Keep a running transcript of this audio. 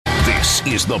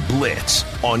This is The Blitz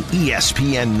on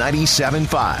ESPN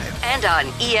 97.5. And on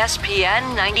ESPN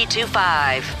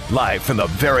 92.5. Live from the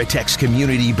Veritex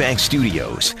Community Bank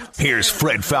Studios, here's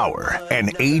Fred Faour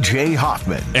and A.J.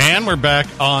 Hoffman. And we're back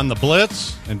on The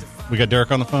Blitz. And we got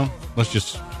Derrick on the phone. Let's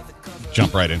just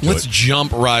jump right into it. Let's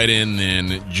jump right in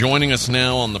then. Joining us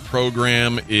now on the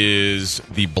program is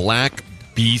the Black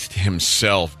Beast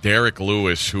himself, Derrick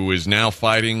Lewis, who is now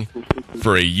fighting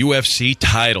for a UFC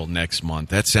title next month.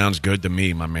 That sounds good to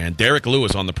me, my man. Derrick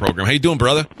Lewis on the program. How you doing,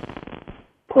 brother?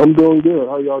 I'm doing good.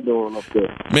 How y'all doing up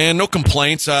there? Man, no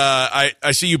complaints. I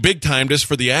see you big-timed us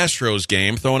for the Astros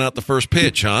game, throwing out the first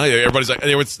pitch, huh? Everybody's like,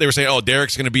 they were saying, oh,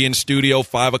 Derrick's going to be in studio,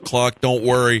 5 o'clock, don't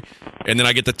worry. And then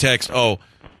I get the text, oh,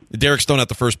 Derrick's throwing out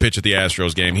the first pitch at the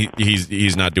Astros game.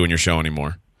 He's not doing your show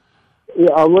anymore. Yeah,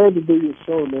 I'd rather do your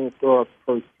show than throw out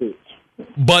the first pitch.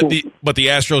 But the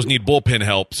Astros need bullpen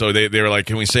help, so they were like,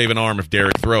 can we save an arm if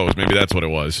Derrick throws? Maybe that's what it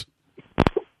was.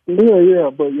 Yeah,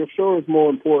 but your show is more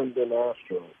important than the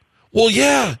Astros. Well,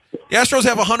 yeah. The Astros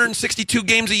have 162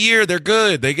 games a year. They're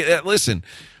good. They get listen.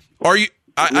 Are you?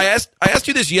 I asked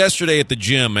you this yesterday at the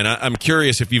gym, and I'm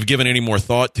curious if you've given any more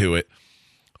thought to it.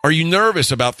 Are you nervous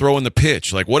about throwing the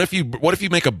pitch? Like, what if you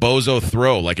make a bozo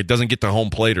throw, like it doesn't get to home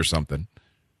plate or something?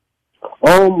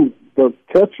 The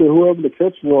catcher, whoever the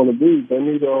catcher's going to be, they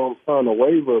need to sign a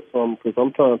waiver or something because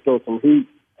I'm trying to throw some heat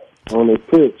on this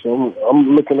pitch.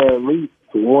 I'm looking at least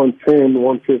 110,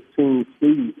 115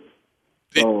 speed.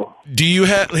 Do you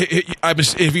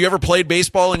have you ever played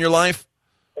baseball in your life?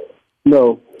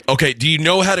 No. Okay. Do you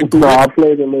know how to grip? No, I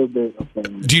played a little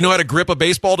bit. Do you know how to grip a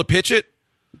baseball to pitch it?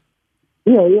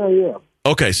 Yeah.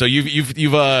 Okay, so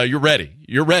you're ready.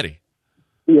 You're ready.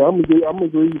 Yeah, I'm gonna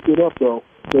grease it up though.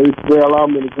 They allow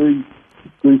me to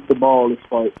grease the ball this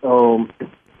fight.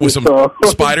 With some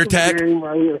spider tack.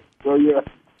 Right here. So yeah.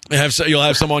 You'll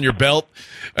have some on your belt.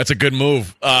 That's a good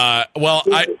move. Well,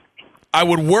 I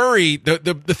would worry.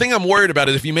 The thing I'm worried about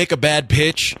is if you make a bad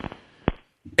pitch,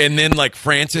 and then like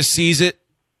Francis sees it,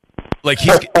 like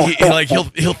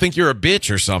he'll think you're a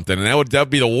bitch or something, and that would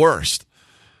be the worst.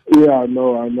 Yeah, I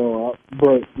know.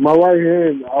 But my right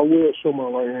hand, I will show my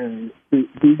right hand.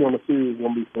 He's going to see there's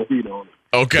going to be some heat on it.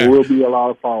 Okay. There will be a lot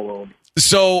of power on it.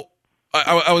 So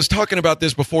I was talking about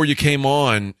this before you came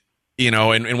on,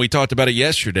 and we talked about it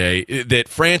yesterday, that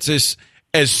Francis,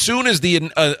 as soon as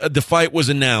the fight was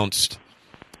announced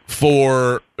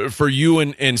for you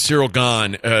and Cyril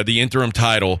Gane, the interim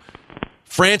title,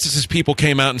 Francis's people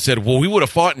came out and said, well, we would have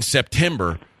fought in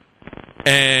September.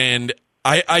 And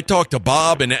I talked to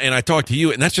Bob and I talked to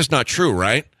you, and that's just not true,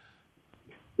 right?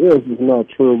 Yes, it's not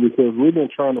true because we've been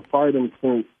trying to fight him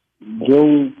since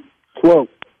June 12th.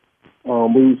 We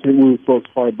were supposed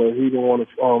to fight, but he didn't want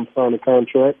to sign a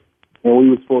contract, and we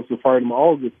were supposed to fight him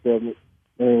August 7th,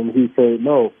 and he said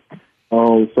no.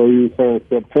 So he was saying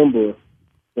September,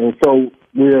 and so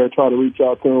we tried to reach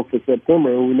out to him for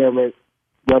September, and we never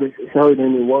heard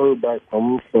any word back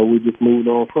from him, so we just moved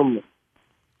on from it.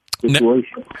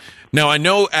 Situation. Now, I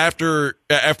know after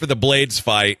the Blades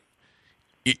fight,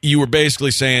 you were basically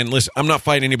saying, listen, I'm not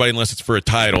fighting anybody unless it's for a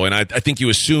title, and I think you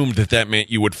assumed that meant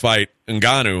you would fight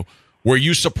Ngannou. Were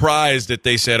you surprised that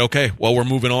they said, okay, well, we're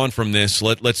moving on from this.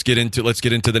 Let's get into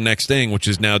the next thing, which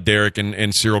is now Derrick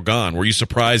and Cyril Gane. Were you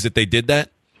surprised that they did that?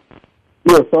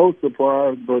 Yes, I was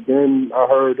surprised, but then I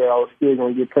heard that I was still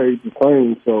going to get paid the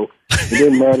same, so it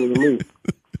didn't matter to me.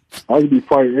 I could be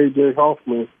fighting A.J.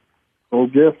 Hoffman on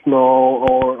Jeffno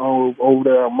or over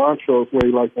there at Montrose where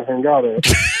he likes to hang out at.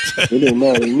 It didn't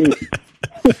matter to me.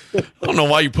 I don't know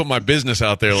why you put my business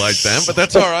out there like that, but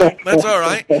that's all right. That's all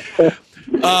right.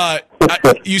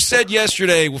 You said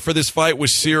yesterday for this fight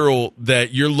with Cyril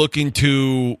that you're looking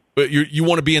to you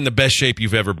want to be in the best shape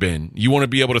you've ever been. You want to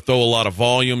be able to throw a lot of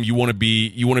volume. You want to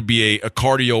be a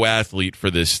cardio athlete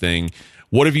for this thing.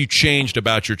 What have you changed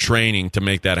about your training to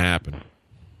make that happen?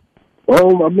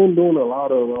 Well, I've been doing a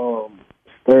lot of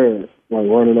stairs, like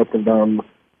running up and down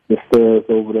the stairs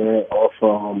over there off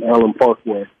Allen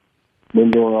Parkway.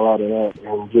 Been doing a lot of that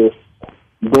and just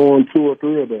going 2 or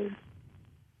 3 a day.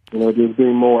 Just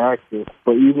being more active.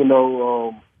 But even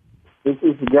though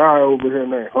it's a guy over here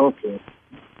named Hunter,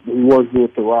 he works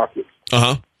with the Rockets.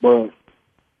 Uh-huh. But,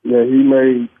 yeah, he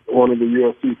made one of the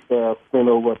UFC staff spend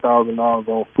over $1,000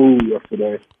 on food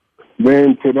yesterday.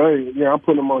 Then today, I'm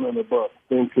putting him on the bus.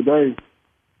 Then today,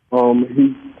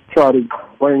 he tried to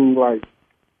bring,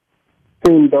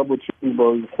 10 double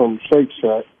cheeseburgers from Shake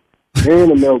Shack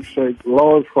and a milkshake,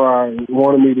 large fry, and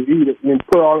wanted me to eat it, and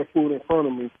put all the food in front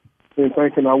of me and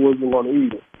thinking I wasn't going to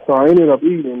eat it. So I ended up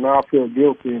eating, and now I feel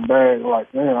guilty and bad.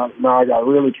 Like, man, now I got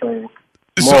really trained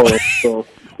tomorrow. So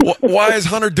Why is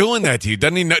Hunter doing that to you?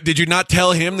 Doesn't he? Did you not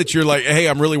tell him that you're like, hey,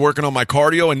 I'm really working on my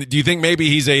cardio? And do you think maybe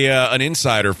he's an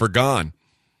insider for Gone?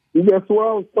 That's what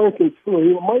I was thinking too.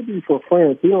 He might be from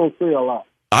France. He don't say a lot.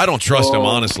 I don't trust him,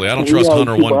 honestly. I don't trust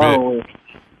Hunter one bit.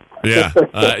 Yeah,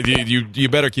 you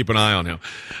better keep an eye on him.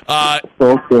 I'm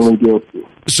feeling guilty.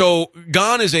 So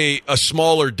Gone is a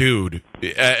smaller dude.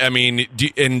 I mean,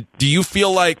 do you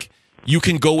feel like you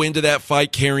can go into that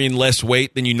fight carrying less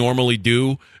weight than you normally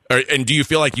do? And do you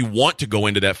feel like you want to go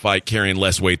into that fight carrying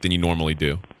less weight than you normally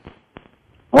do?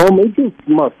 It's just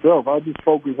myself. I just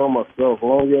focus on myself. As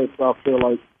long as I feel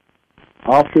like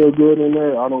I feel good in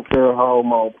there, I don't care how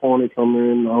my opponent come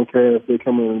in. I don't care if they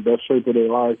come in the best shape of their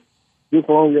life. Just as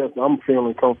long as I'm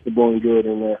feeling comfortable and good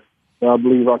in there. And I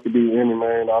believe I could beat any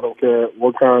man. I don't care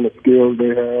what kind of skills they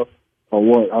have or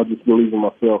what. I just believe in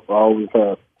myself. I always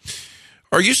have.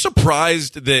 Are you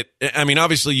surprised that, I mean,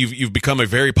 obviously you've become a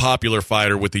very popular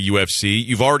fighter with the UFC.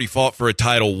 You've already fought for a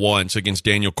title once against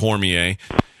Daniel Cormier.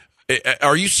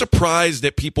 Are you surprised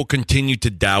that people continue to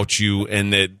doubt you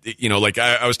and that, you know, like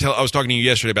I was talking to you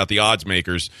yesterday about the odds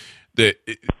makers, that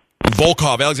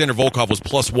Alexander Volkov was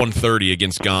plus 130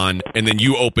 against Gane, and then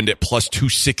you opened at plus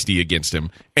 260 against him,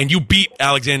 and you beat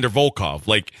Alexander Volkov.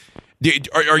 Like,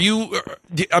 are you?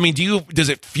 I mean, does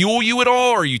it fuel you at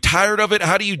all? Are you tired of it?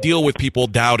 How do you deal with people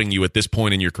doubting you at this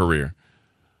point in your career?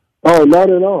 Oh,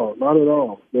 not at all. Not at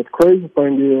all. The crazy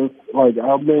thing is, like,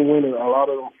 I've been winning a lot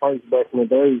of them fights back in the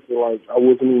days, so, like, I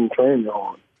wasn't even training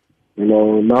hard. You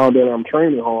know, now that I'm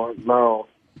training hard, now,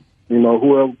 you know,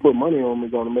 whoever put money on me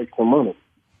is going to make some money.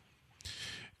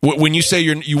 When you say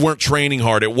you weren't training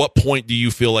hard, at what point do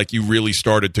you feel like you really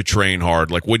started to train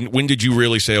hard? Like, when did you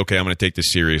really say, okay, I'm going to take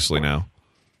this seriously now?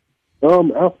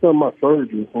 After my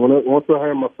surgery. Once I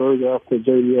had my surgery after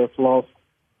JDS loss,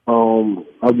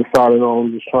 I decided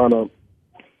on just trying to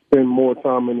spend more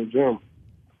time in the gym.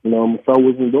 You know, so I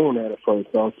wasn't doing that at first.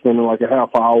 I was spending like a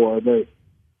half hour a day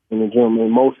in the gym.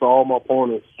 And most of all my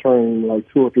opponents train like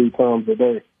 2 or 3 times a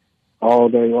day, all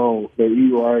day long. They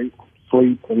eat right,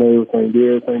 sleep, and everything.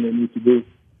 Do everything they need to do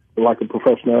like a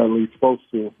professional athlete's supposed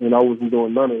to. And I wasn't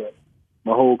doing none of that.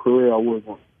 My whole career I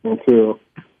wasn't until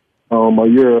a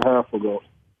year and a half ago.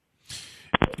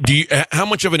 How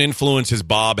much of an influence has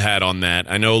Bob had on that?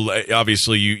 I know,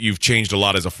 obviously, you've changed a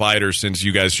lot as a fighter since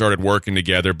you guys started working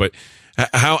together, but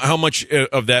how much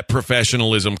of that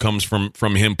professionalism comes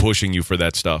from him pushing you for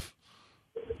that stuff?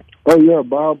 Oh, yeah,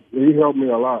 Bob, he helped me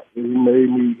a lot. He made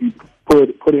me, he put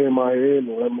it in my head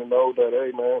and let me know that,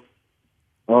 hey,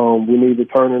 man, we need to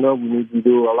turn it up. We need to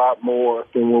do a lot more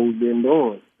than what we've been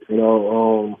doing, you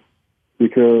know,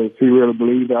 because he really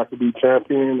believed I could be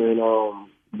champion and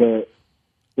that,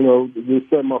 you know, just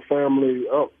set my family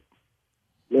up.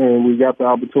 And we got the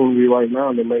opportunity right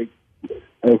now to make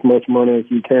as much money as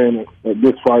we can at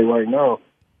this fight right now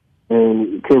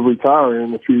and could retire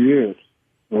in a few years.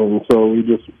 And so we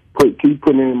just keep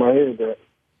putting it in my head that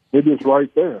it's just right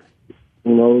there.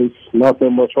 You know, it's not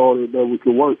that much harder that we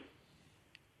could work.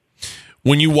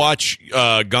 When you watch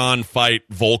Gane fight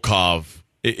Volkov,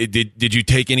 did you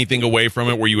take anything away from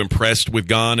it? Were you impressed with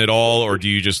Gane at all, or do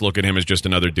you just look at him as just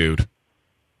another dude?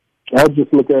 I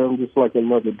just look at him just like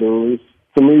another dude.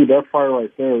 To me, that fight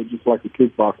right there is just like a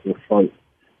kickboxing fight.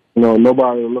 You know,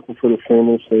 nobody looking for the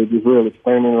finish. They just really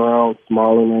standing around,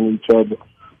 smiling at each other,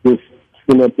 just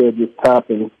sitting up there just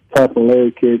tapping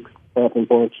leg kicks, tapping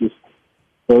punches.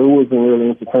 So it wasn't really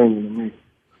entertaining to me.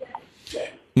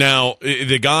 Now,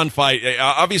 the Gane fight,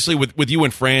 obviously with you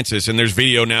and Francis, and there's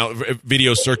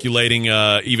video circulating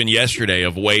even yesterday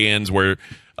of weigh-ins where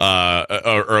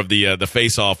or of the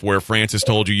face-off where Francis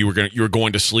told you you were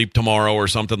going to sleep tomorrow or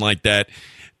something like that.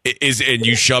 And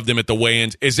you shoved him at the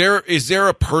weigh-ins. Is there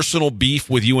a personal beef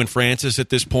with you and Francis at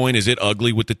this point? Is it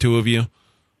ugly with the two of you?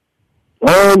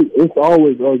 It's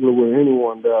always ugly with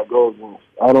anyone that goes in.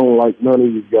 I don't like none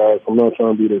of these guys. I'm not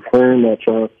trying to be their friend. Not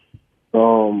trying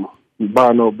to buy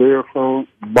a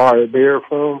beer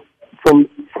from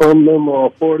them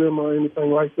or for them or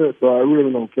anything like that. So I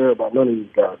really don't care about none of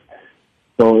these guys.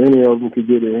 So any of them could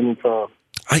get it anytime.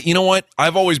 You know what?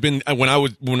 I've always been when I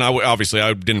obviously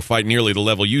I didn't fight nearly the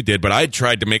level you did, but I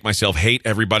tried to make myself hate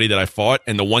everybody that I fought,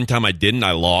 and the one time I didn't,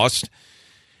 I lost.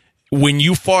 When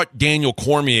you fought Daniel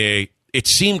Cormier, it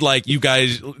seemed like you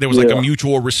guys there was like a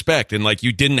mutual respect, and like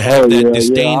you didn't have that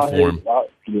disdain for him.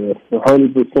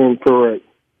 100% correct.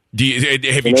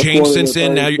 Have you changed since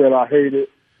then? Now I hate it.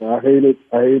 I hate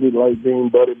it like being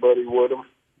buddy with him.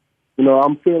 You know,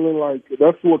 I'm feeling like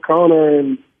that's what Conor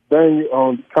and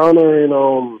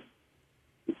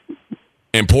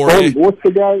Poirier. What's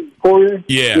the guy? Poirier?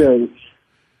 Yeah.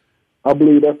 I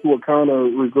believe that's what Connor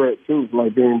regrets too,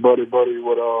 like being buddy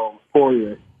with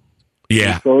Poirier.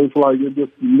 Yeah. And so it's like you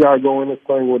gotta go in this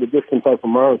thing with a different type of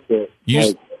mindset.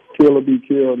 Like kill or be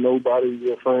killed, nobody's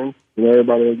your friend, and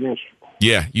everybody against you.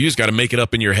 Yeah, you just got to make it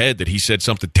up in your head that he said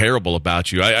something terrible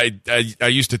about you. I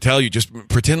used to tell you, just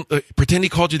pretend he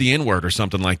called you the N-word or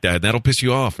something like that. That'll piss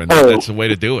you off, and that's the way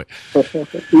to do it.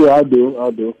 Yeah, I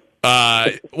do.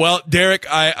 Well, Derrick,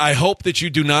 I hope that you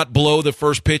do not blow the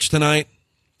first pitch tonight.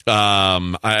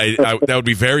 That would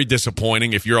be very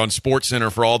disappointing if you're on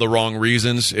SportsCenter for all the wrong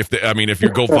reasons. If you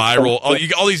go viral,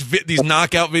 all these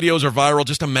knockout videos are viral.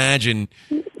 Just imagine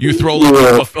you throw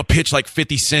a pitch like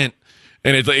 50 Cent.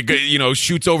 And it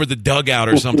shoots over the dugout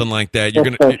or something like that.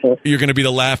 You're gonna be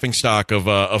the laughing stock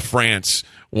of France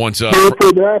once. I'm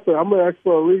gonna ask for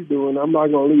a redo, and I'm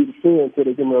not gonna leave the field until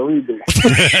they give me a redo.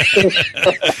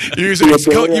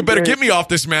 You better get me off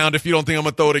this mound if you don't think I'm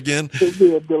gonna throw it again. It'll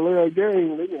be a delay of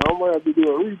game. I'm gonna have to do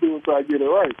a redo until I get it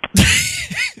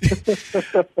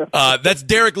right. That's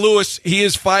Derrick Lewis. He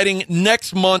is fighting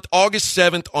next month, August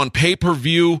 7th, on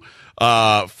pay-per-view.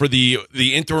 For the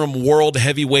interim world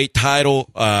heavyweight title.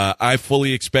 I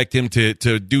fully expect him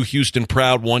to do Houston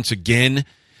proud once again,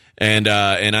 and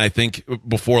I think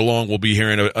before long we'll be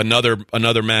hearing another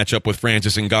matchup with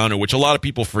Francis Ngannou, which a lot of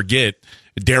people forget.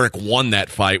 Derrick won that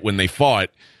fight when they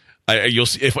fought. You'll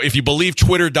see, if you believe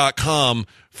Twitter.com,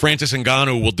 Francis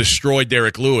Ngannou will destroy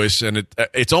Derrick Lewis, and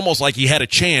it's almost like he had a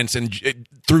chance and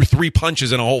threw 3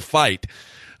 punches in a whole fight.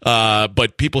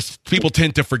 But people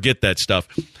tend to forget that stuff.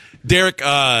 Derrick,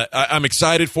 I'm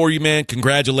excited for you, man.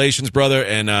 Congratulations, brother,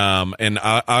 and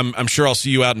I'm sure I'll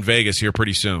see you out in Vegas here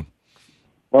pretty soon.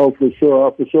 Oh, for sure.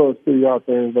 I'll for sure see you out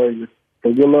there in Vegas.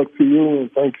 So good luck to you,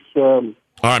 and thank you for having me.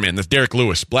 All right, man. That's Derrick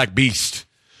Lewis, Black Beast,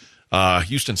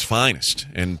 Houston's finest,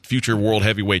 and future world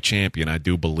heavyweight champion, I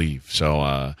do believe.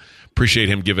 So appreciate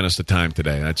him giving us the time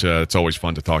today. It's always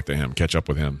fun to talk to him, catch up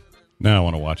with him. Now I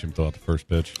want to watch him throw out the first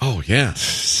pitch. Oh, yeah.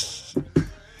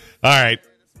 All right.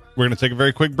 We're going to take a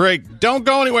very quick break. Don't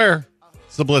go anywhere.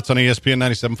 It's the Blitz on ESPN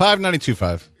 97.5,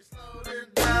 92.5.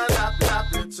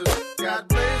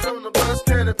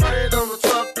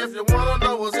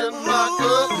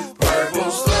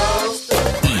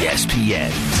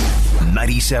 ESPN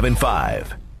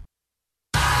 97.5.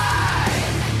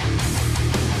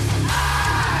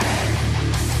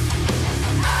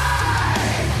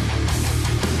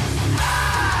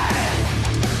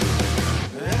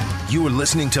 You are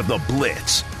listening to The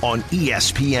Blitz on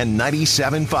ESPN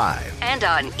 97.5. And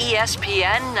on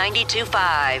ESPN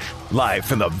 92.5. Live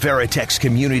from the Veritex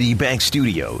Community Bank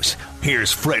Studios,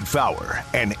 here's Fred Faour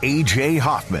and A.J.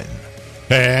 Hoffman.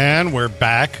 And we're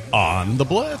back on The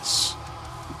Blitz.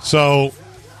 So,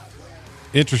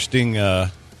 interesting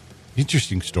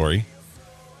story.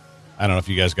 I don't know if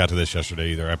you guys got to this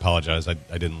yesterday either. I apologize. I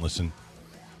didn't listen.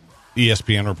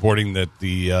 ESPN reporting that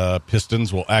the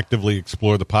Pistons will actively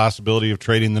explore the possibility of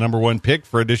trading the number 1 pick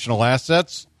for additional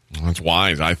assets. That's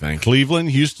wise, I think.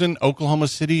 Cleveland, Houston, Oklahoma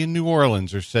City, and New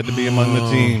Orleans are said to be among the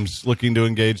teams looking to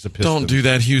engage the Pistons. Don't do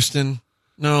that, Houston.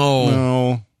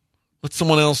 No. Let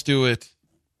someone else do it.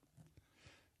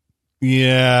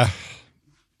 Yeah.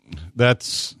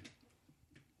 That's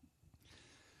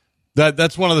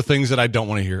one of the things that I don't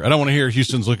want to hear. I don't want to hear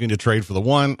Houston's looking to trade for the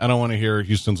 1. I don't want to hear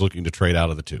Houston's looking to trade out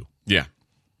of the 2. Yeah.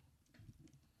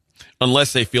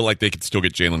 Unless they feel like they could still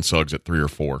get Jalen Suggs at 3 or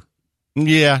 4.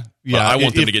 Yeah. I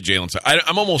want them to get Jalen Suggs.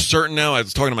 I'm almost certain now. I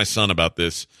was talking to my son about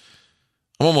this.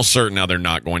 I'm almost certain now they're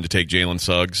not going to take Jalen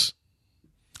Suggs.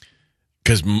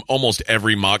 Because almost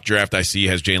every mock draft I see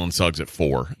has Jalen Suggs at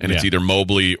 4. And it's either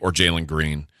Mobley or Jalen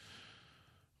Green.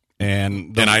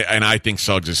 And I think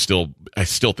Suggs is I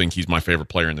still think he's my favorite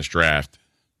player in this draft.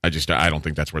 I don't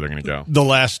think that's where they're going to go. The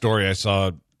last story I saw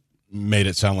made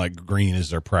it sound like Green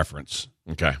is their preference.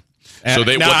 Okay. So what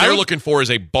they're looking for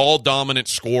is a ball-dominant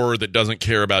scorer that doesn't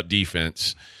care about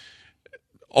defense.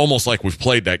 Almost like we've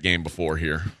played that game before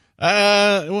here.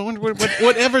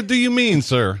 Whatever do you mean,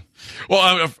 sir?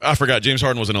 Well, I forgot. James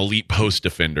Harden was an elite post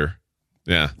defender.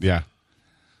 Yeah.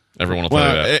 Everyone will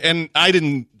tell you that. And I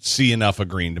didn't see enough of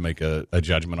Green to make a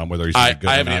judgment on whether he's good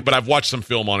or not. But I've watched some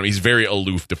film on him. He's very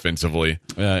aloof defensively.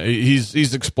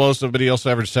 He's explosive, but he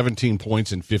also averaged 17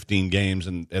 points in 15 games,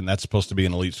 and that's supposed to be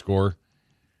an elite scorer.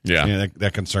 Yeah.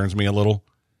 That concerns me a little.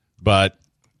 But,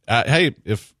 hey,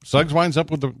 if Suggs winds up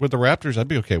with the Raptors, I'd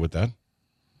be okay with that.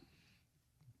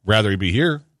 Rather he be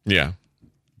here. Yeah.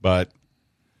 But,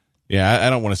 yeah, I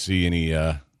don't want to see any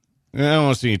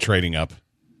trading up.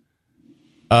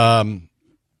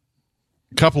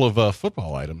 Couple of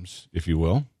football items, if you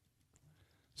will.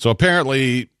 So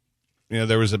apparently,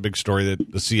 there was a big story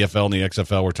that the CFL and the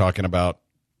XFL were talking about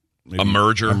maybe a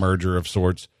merger of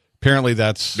sorts. Apparently,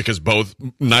 that's because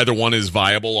neither one is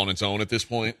viable on its own at this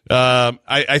point.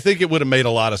 I think it would have made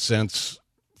a lot of sense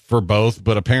for both,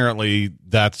 but apparently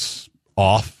that's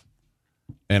off,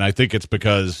 and I think it's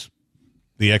because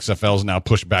the XFL is now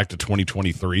pushed back to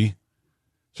 2023.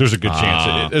 So there's a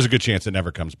good chance it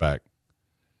never comes back.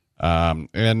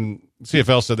 And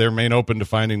CFL said they remain open to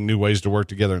finding new ways to work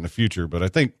together in the future, but I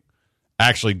think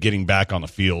actually getting back on the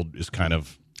field is kind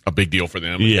of a big deal for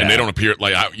them. Yeah. And they don't appear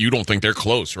like you don't think they're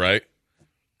close, right?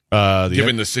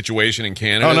 Given the situation in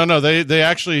Canada. Oh, no. They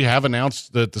actually have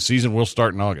announced that the season will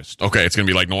start in August. Okay, it's going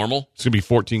to be like normal? It's going to be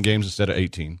 14 games instead of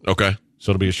 18. Okay.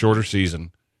 So it'll be a shorter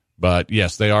season. But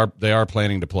yes, they are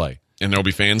planning to play. And there'll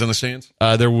be fans in the stands?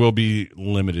 There will be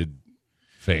limited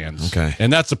fans. Okay.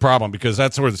 And that's the problem because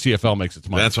that's where the CFL makes its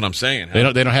money. That's what I'm saying. They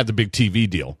don't have the big TV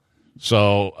deal.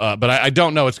 So, but I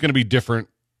don't know. It's going to be different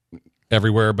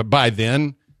everywhere. But by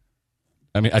then,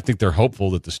 I mean, I think they're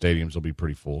hopeful that the stadiums will be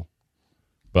pretty full.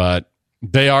 But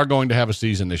they are going to have a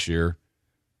season this year.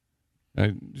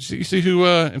 You see who,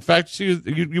 in fact, you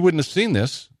wouldn't have seen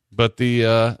this, but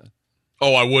the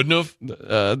I wouldn't have?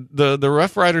 The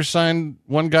Rough Riders signed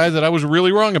one guy that I was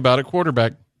really wrong about at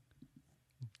quarterback.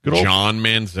 Good old John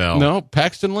Manziel. No,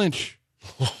 Paxton Lynch.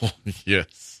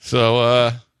 Yes.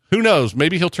 So, who knows?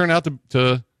 Maybe he'll turn out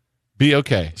to be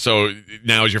okay. So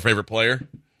now is your favorite player?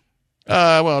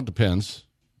 Well, it depends.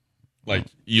 Like,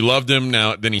 you loved him,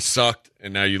 then he sucked,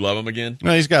 and now you love him again?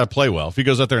 No, he's got to play well. If he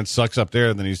goes out there and sucks up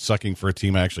there, then he's sucking for a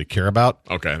team I actually care about.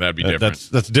 Okay, that'd be different.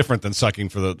 That's different than sucking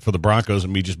for the Broncos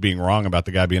and me just being wrong about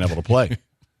the guy being able to play.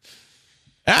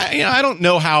 I don't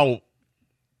know how.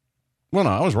 Well,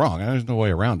 no, I was wrong. There's no way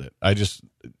around it.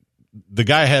 The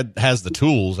guy has the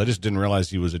tools. I just didn't realize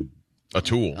he was a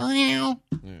tool.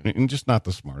 And just not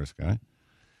the smartest guy.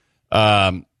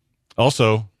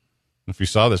 Also, if you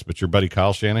saw this, but your buddy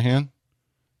Kyle Shanahan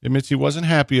admits he wasn't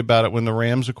happy about it when the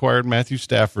Rams acquired Matthew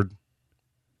Stafford.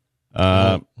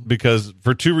 Because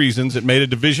for two reasons. It made a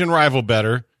division rival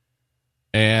better,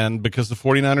 and because the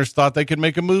 49ers thought they could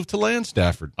make a move to land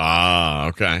Stafford.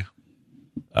 Okay.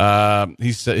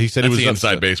 He said That's it was the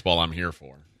inside upset. baseball I'm here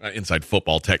for. Inside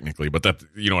football, technically, but that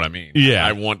you know what I mean. Yeah.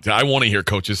 I want to hear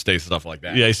coaches say stuff like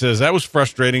that. Yeah, he says, that was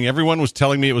frustrating. Everyone was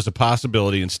telling me it was a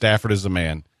possibility, and Stafford is the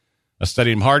man. I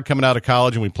studied him hard coming out of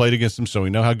college, and we played against him, so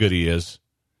we know how good he is.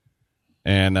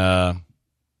 And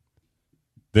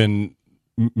then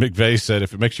McVay said,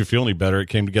 if it makes you feel any better, it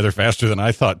came together faster than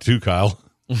I thought too, Kyle.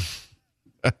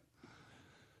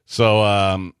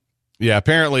 So,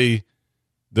 apparently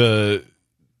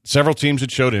several teams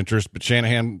had showed interest, but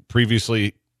Shanahan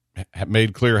previously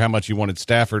made clear how much he wanted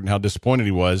Stafford and how disappointed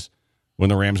he was when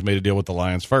the Rams made a deal with the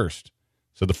Lions first.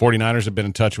 So the 49ers had been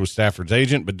in touch with Stafford's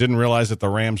agent, but didn't realize that the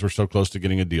Rams were so close to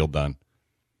getting a deal done.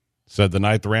 Said the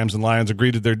night the Rams and Lions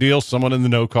agreed to their deal, someone in the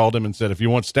know called him and said, if you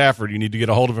want Stafford, you need to get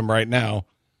a hold of him right now.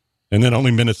 And then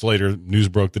only minutes later, news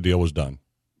broke the deal was done.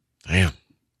 Damn.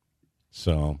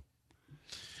 So.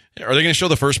 Are they going to show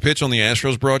the first pitch on the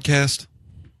Astros broadcast?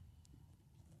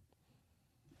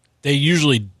 They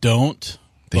usually don't.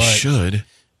 They should.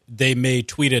 They may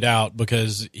tweet it out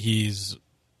because he's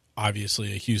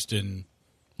obviously a Houston.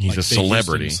 He's a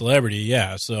celebrity. Celebrity,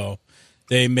 yeah. So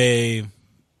they may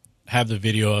have the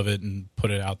video of it and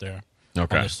put it out there on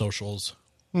the socials.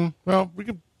 Well, we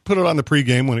can put it on the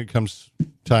pregame when it comes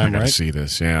time, right? See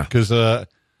this, yeah. Because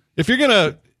if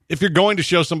you're going to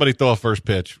show somebody throw a first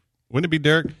pitch, wouldn't it be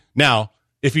Derrick? Now,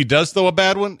 if he does throw a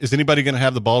bad one, is anybody going to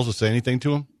have the balls to say anything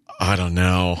to him? I don't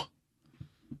know.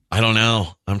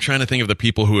 I'm trying to think of the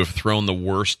people who have thrown the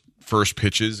worst first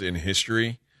pitches in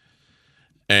history.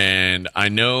 And I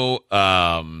know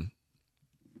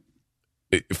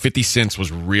 50 Cent was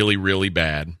really, really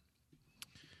bad.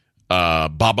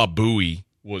 Baba Booey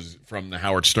was from the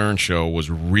Howard Stern show was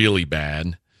really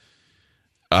bad.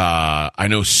 I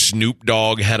know Snoop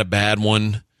Dogg had a bad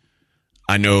one.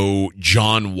 I know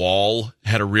John Wall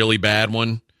had a really bad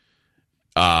one.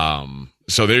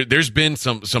 So there's been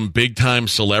some big time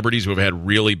celebrities who have had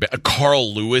really bad.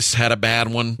 Carl Lewis had a bad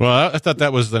one. Well, I thought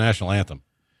that was the national anthem.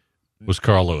 Was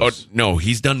Carl Lewis? No,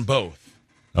 he's done both.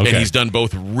 Okay. And he's done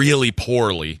both really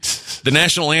poorly. The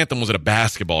national anthem was at a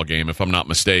basketball game, if I'm not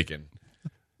mistaken.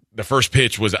 The first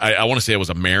pitch was, I want to say it was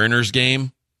a Mariners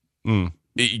game.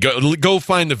 Go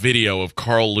find the video of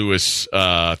Carl Lewis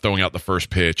throwing out the first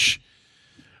pitch.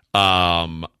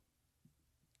 I'm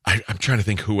trying to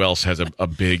think who else has a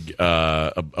big.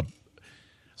 I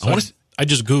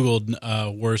just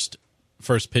Googled worst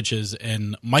first pitches,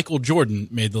 and Michael Jordan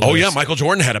made the list. Oh, yeah, Michael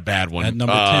Jordan had a bad one. At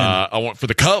number 10. I want for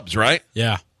the Cubs, right?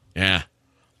 Yeah. Yeah.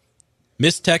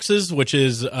 Miss Texas, which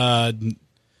is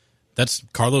That's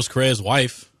Carlos Correa's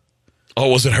wife. Oh,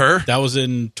 was it her? That was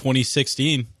in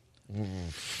 2016.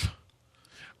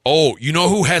 Oh, you know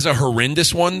who has a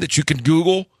horrendous one that you can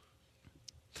Google?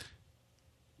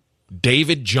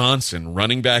 David Johnson,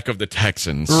 running back of the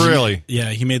Texans. Really? Yeah,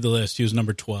 he made the list. He was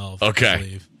number 12. Okay. I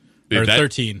believe. Or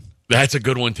 13. That's a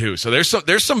good one, too. So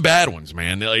there's some bad ones,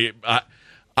 man. Like,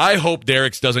 I hope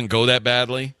Derrick's doesn't go that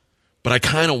badly, but I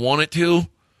kind of want it to.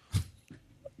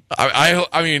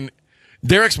 I mean,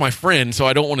 Derrick's my friend, so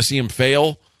I don't want to see him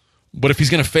fail. But if he's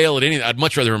going to fail at anything, I'd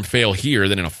much rather him fail here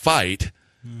than in a fight.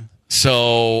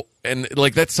 So, and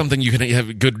like that's something you can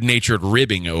have good-natured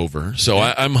ribbing over. So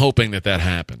I'm hoping that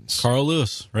happens. Carl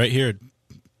Lewis, right here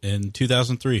in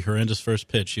 2003, horrendous first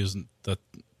pitch. He was the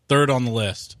third on the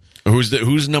list.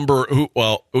 Who's number?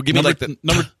 Well, give me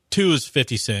number 2 is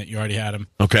 50 Cent. You already had him.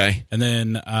 Okay. And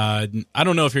then I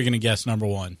don't know if you're going to guess number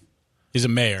 1. He's a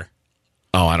mayor.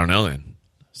 Oh, I don't know then.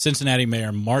 Cincinnati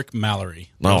Mayor Mark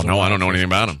Mallory. No, I don't know anything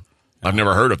about him. I've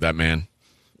never heard of that man.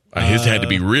 His had to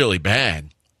be really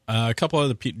bad. A couple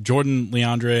other people. Jordan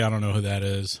Leandre, I don't know who that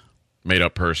is. Made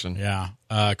up person. Yeah.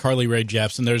 Carly Rae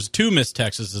Jepsen. There's 2 Miss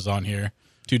Texases on here.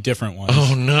 2 different ones.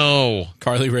 Oh, no.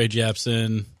 Carly Rae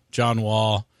Jepsen, John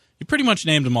Wall. You pretty much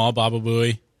named them all. Baba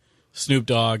Booey, Snoop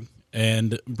Dogg,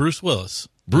 and Bruce Willis.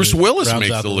 Bruce Willis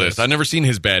makes the list. I've never seen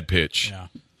his bad pitch. Yeah.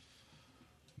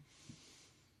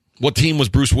 What team was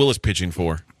Bruce Willis pitching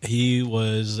for?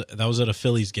 That was at a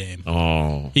Phillies game.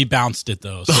 Oh. He bounced it,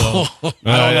 though. So I don't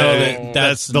know.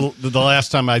 That's the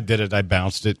last time I did it, I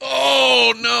bounced it.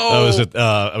 Oh, no.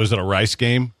 I was at a Rice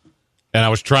game, and I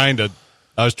was trying to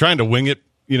wing it,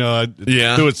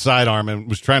 through its sidearm, and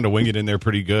was trying to wing it in there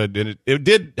pretty good. And it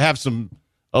did have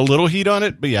a little heat on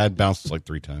it, but yeah, it bounced like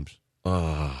 3 times.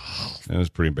 Oh. It was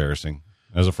pretty embarrassing.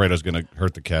 I was afraid I was going to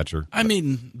hurt the catcher. I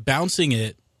mean, bouncing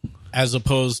it as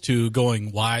opposed to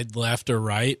going wide left or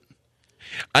right.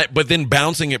 But then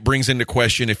bouncing it brings into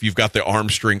question if you've got the arm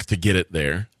strength to get it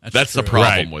there. That's the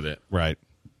problem with it. Right.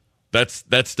 That's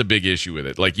the big issue with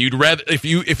it. Like you'd rather if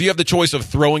you have the choice of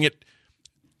throwing it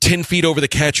 10 feet over the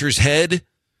catcher's head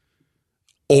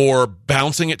or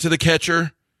bouncing it to the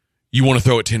catcher, you want to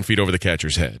throw it 10 feet over the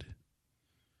catcher's head.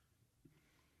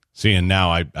 See, and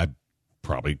now I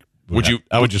probably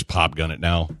I would just pop gun it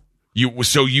now.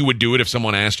 So you would do it if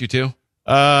someone asked you to?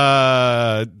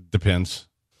 Depends.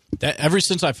 Ever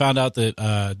since I found out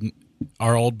that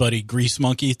our old buddy Grease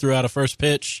Monkey threw out a first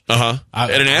pitch. At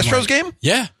an Astros game?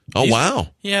 Yeah. Oh, wow.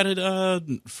 He had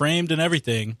it framed and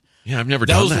everything. Yeah, I've never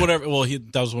done that.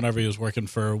 That was whenever he was working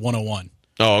for 101.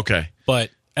 Oh, okay. But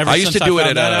I used to do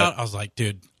it out, I was like,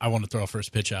 dude, I want to throw a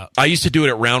first pitch out. I used to do it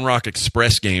at Round Rock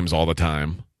Express games all the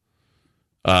time.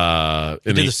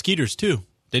 Did the Skeeters too,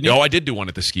 didn't you? Oh, I did do one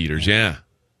at the Skeeters, yeah.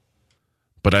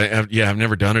 But I've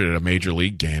never done it at a major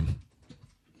league game.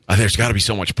 There's got to be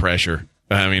so much pressure.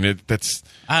 I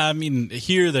mean,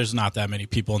 here there's not that many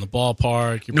people in the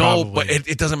ballpark. But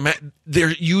it doesn't matter.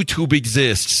 YouTube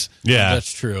exists. Yeah,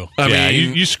 that's true. I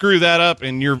mean, you screw that up,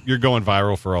 and you're going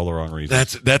viral for all the wrong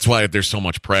reasons. That's why there's so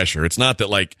much pressure. It's not that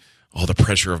the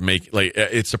pressure of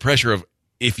it's the pressure of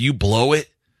if you blow it,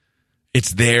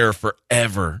 it's there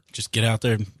forever. Just get out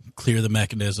there and clear the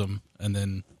mechanism, and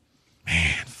then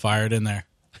fire it in there.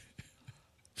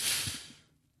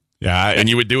 Yeah, and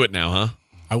you would do it now, huh?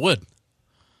 I would.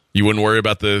 You wouldn't worry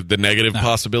about the negative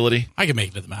possibility? I can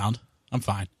make it to the mound. I'm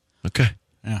fine. Okay.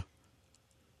 Yeah.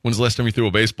 When's the last time you threw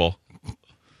a baseball?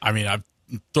 I mean, I've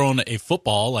thrown a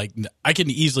football. Like I can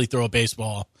easily throw a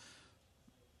baseball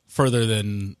further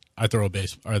than I throw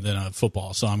than a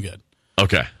football, so I'm good.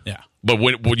 Okay. Yeah. But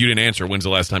you didn't answer. When's the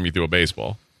last time you threw a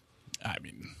baseball? I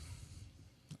mean,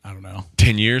 I don't know.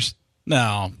 10 years?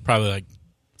 No, probably like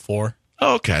 4.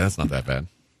 Oh, okay, that's not that bad.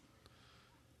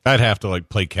 I'd have to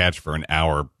play catch for an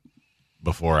hour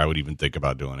before I would even think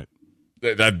about doing it.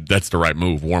 That's the right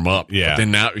move. Warm up. Yeah. But then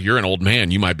now you're an old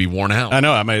man. You might be worn out. I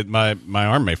know. My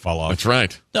arm may fall off. That's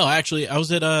right. No, actually, I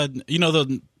was at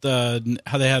the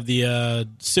how they have the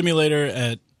simulator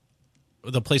at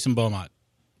the place in Beaumont,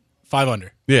 5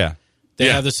 Under. Yeah. They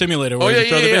have the simulator where you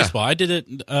throw the baseball. I did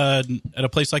it at a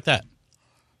place like that.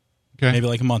 Okay. Maybe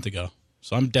like a month ago.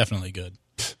 So I'm definitely good.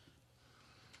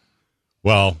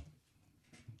 Well,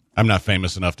 I'm not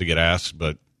famous enough to get asked,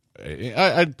 but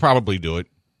I'd probably do it.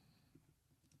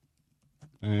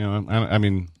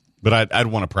 But I'd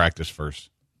want to practice first.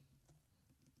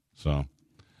 So, all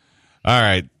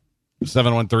right.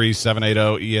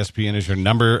 713-780-ESPN is your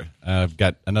number. I've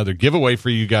got another giveaway for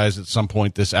you guys at some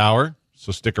point this hour,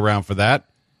 so stick around for that.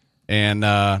 And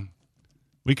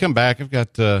we come back. I've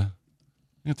got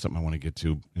something I want to get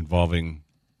to involving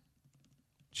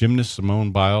gymnast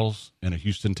Simone Biles and a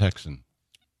Houston Texan.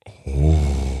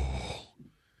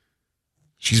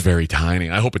 She's very tiny.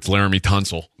 I hope it's Laramie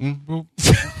Tunsil.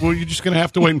 Well, you're just going to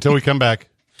have to wait until we come back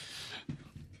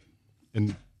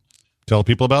and tell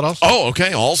people about Allstate. Oh,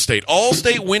 okay.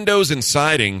 Allstate windows and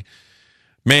siding.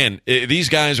 Man, these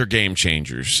guys are game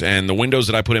changers. And the windows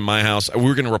that I put in my house, we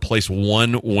were going to replace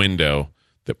one window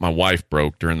that my wife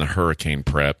broke during the hurricane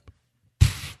prep.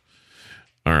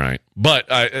 All right.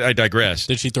 But I digress.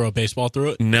 Did she throw a baseball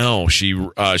through it? No, she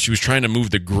was trying to move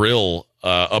the grill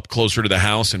up closer to the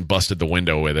house and busted the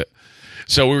window with it.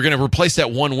 So we were going to replace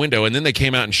that one window, and then they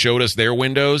came out and showed us their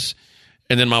windows.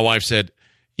 And then my wife said,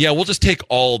 yeah, we'll just take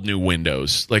all new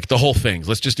windows, like the whole thing.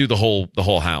 Let's just do the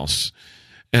whole house.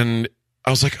 And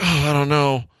I was like, oh, I don't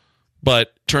know.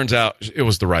 But turns out it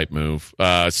was the right move.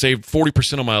 Saved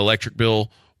 40% on my electric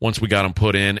bill once we got them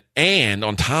put in. And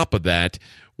on top of that,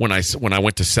 when I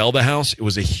went to sell the house, it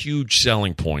was a huge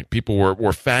selling point. People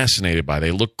were fascinated by it.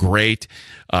 They look great.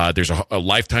 There's a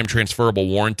lifetime transferable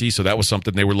warranty, so that was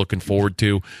something they were looking forward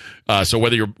to. So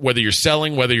whether you're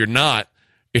selling, whether you're not,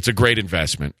 it's a great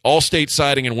investment. Allstate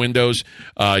Siding and Windows.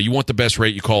 You want the best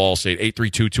rate, you call Allstate,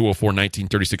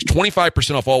 832-204-1936.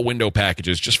 25% off all window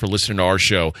packages just for listening to our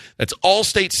show. That's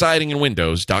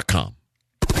allstatesidingandwindows.com.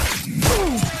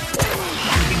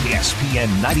 ESPN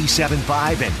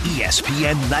 97.5 and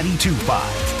ESPN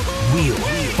 92.5. Real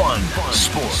fun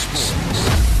sports.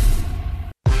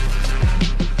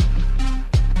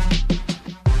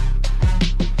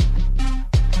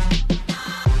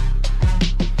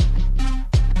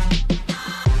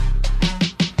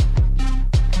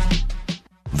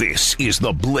 This is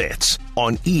The Blitz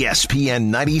on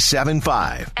ESPN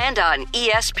 97.5. And on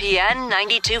ESPN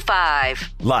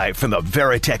 92.5. Live from the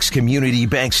Veritex Community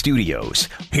Bank Studios,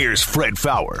 here's Fred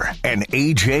Faour and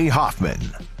A.J. Hoffman.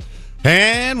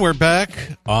 And we're back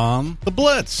on The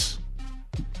Blitz.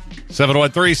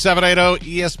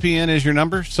 713-780-ESPN is your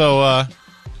number. So,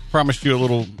 promised you a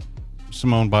little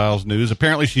Simone Biles news.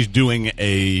 Apparently she's doing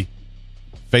a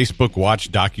Facebook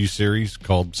Watch docuseries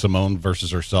called Simone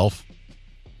versus Herself.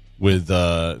 With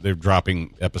they're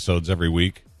dropping episodes every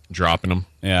week, dropping them.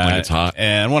 Yeah, like it's hot.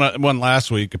 And one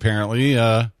last week, apparently,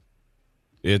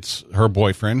 it's her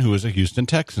boyfriend who is a Houston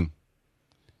Texan,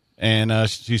 and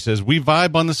she says we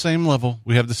vibe on the same level.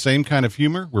 We have the same kind of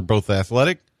humor. We're both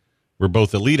athletic. We're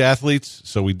both elite athletes,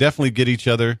 so we definitely get each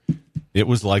other. It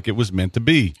was like it was meant to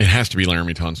be. It has to be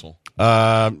Laramie Tunsil.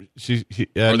 Are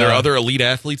there other elite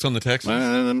athletes on the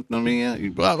Texans?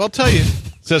 I'll tell you.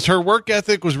 It says her work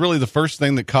ethic was really the first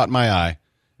thing that caught my eye.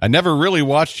 I never really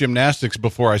watched gymnastics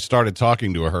before I started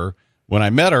talking to her. When I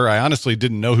met her, I honestly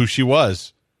didn't know who she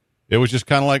was. It was just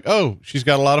kind of like, oh, she's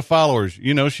got a lot of followers.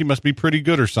 You know, she must be pretty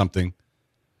good or something.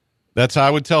 That's how I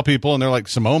would tell people. And they're like,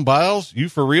 Simone Biles? You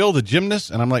for real? The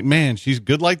gymnast? And I'm like, man, she's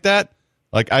good like that?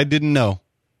 Like, I didn't know.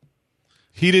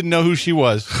 He didn't know who she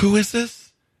was. Who is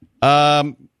this?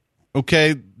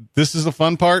 Okay, this is the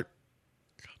fun part.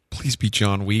 Please be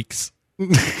John Weeks.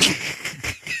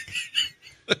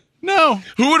 No.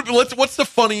 What's the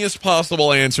funniest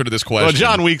possible answer to this question? Well,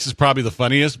 John Weeks is probably the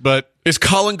funniest, but is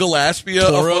Colin Gillespie a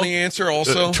funny answer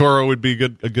also? Toro would be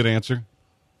a good answer.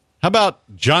 How about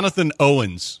Jonathan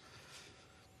Owens?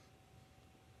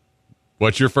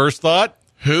 What's your first thought?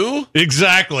 Who?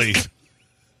 Exactly.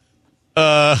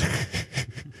 I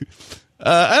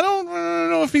don't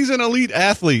know if he's an elite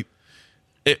athlete.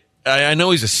 I know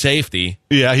he's a safety.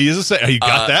 Yeah, he is a safety. You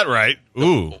got that right.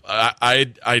 Ooh.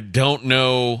 I don't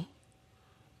know.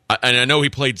 And I know he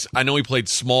played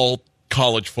small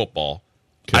college football.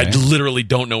 Okay. I literally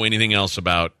don't know anything else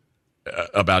about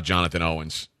Jonathan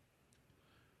Owens.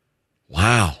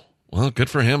 Wow. Well,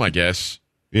 good for him, I guess.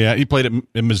 Yeah, he played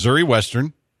at Missouri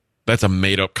Western. That's a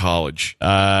made-up college.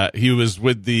 He was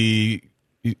with he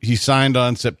signed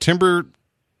on September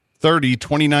 30,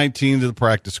 2019 to the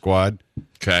practice squad.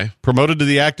 Okay. Promoted to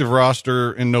the active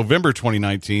roster in November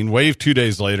 2019, waived 2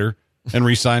 days later, and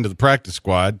re-signed to the practice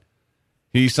squad.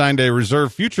 He signed a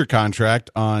reserve future contract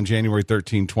on January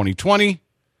 13, 2020.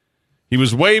 He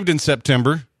was waived in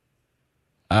September,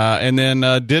 and then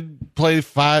did play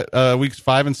weeks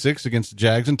 5 and 6 against the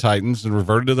Jags and Titans and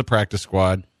reverted to the practice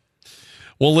squad.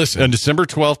 Well, listen. On December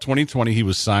 12th, 2020, he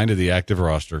was signed to the active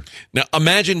roster. Now,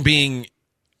 imagine being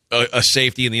a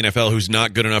safety in the NFL who's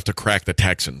not good enough to crack the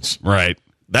Texans. Right.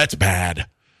 That's bad.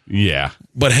 Yeah.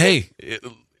 But hey,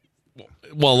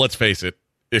 well, let's face it.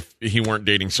 If he weren't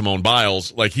dating Simone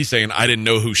Biles, like he's saying, I didn't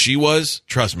know who she was.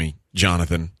 Trust me,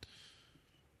 Jonathan.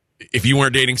 If you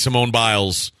weren't dating Simone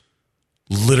Biles,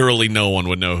 literally no one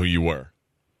would know who you were.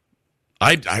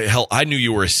 I knew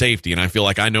you were a safety, and I feel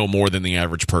like I know more than the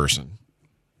average person.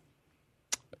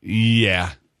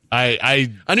 Yeah. I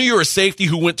knew you were a safety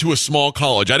who went to a small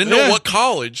college. I didn't know what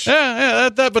college.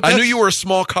 But I knew you were a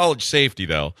small college safety,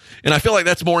 though. And I feel like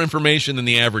that's more information than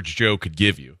the average Joe could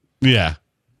give you. Yeah.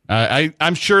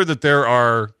 I'm sure that there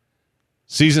are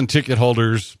season ticket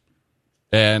holders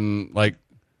and, like,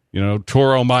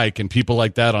 Toro Mike and people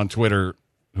like that on Twitter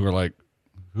who are like,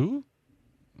 who?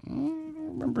 I don't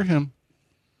remember him.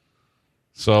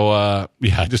 So, I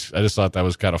just thought that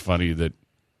was kind of funny that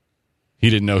he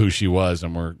didn't know who she was,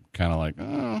 and we're kind of like,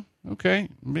 oh, okay,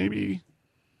 maybe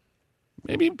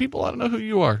people ought to know who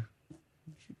you are.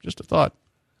 Just a thought.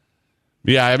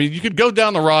 Yeah, I mean, you could go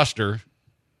down the roster,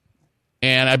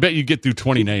 and I bet you get through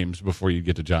 20 names before you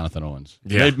get to Jonathan Owens.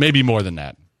 Yeah. Maybe more than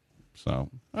that. So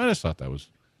I just thought that was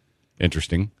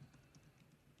interesting.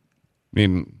 I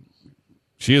mean,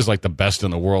 she is like the best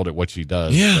in the world at what she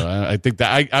does. Yeah. So I think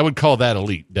that I would call that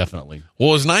elite, definitely.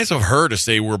 Well, it's nice of her to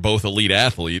say we're both elite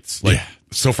athletes. Like, Yeah.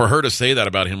 So for her to say that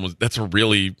about him it's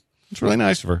really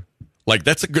nice of her. like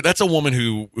that's a woman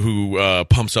who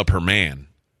pumps up her man.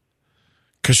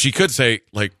 Because she could say,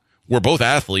 like, we're both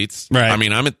athletes. Right. I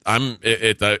mean, I'm at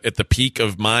the peak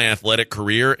of my athletic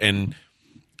career, and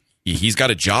he's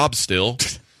got a job still.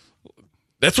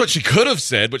 That's what she could have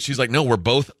said, but she's like, no, we're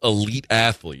both elite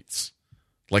athletes.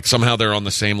 Like, somehow they're on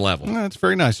the same level. That's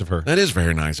very nice of her. That is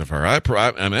very nice of her.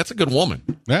 I mean, that's a good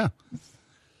woman. Yeah.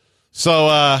 So,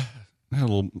 a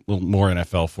little more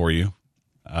NFL for you.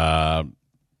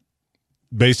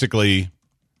 Basically,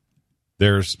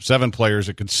 there's 7 players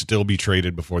that could still be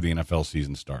traded before the NFL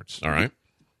season starts. All right.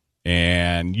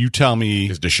 And you tell me...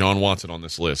 Is Deshaun Watson on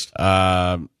this list?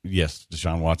 Yes,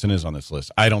 Deshaun Watson is on this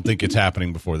list. I don't think it's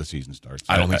happening before the season starts.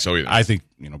 I don't think so either. I think,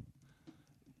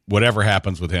 whatever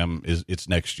happens with him it's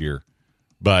next year.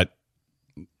 But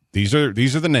these are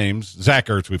the names. Zach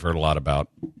Ertz, we've heard a lot about.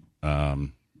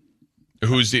 Who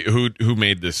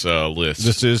made this list?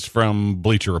 This is from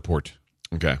Bleacher Report.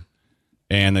 Okay.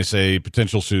 And they say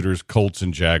potential suitors, Colts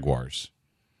and Jaguars.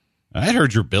 I had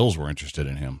heard your Bills were interested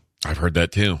in him. I've heard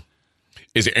that too.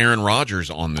 Is Aaron Rodgers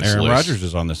on this list? Aaron Rodgers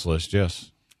is on this list,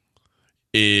 yes.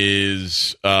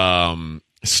 Is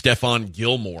Stephon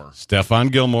Gilmore?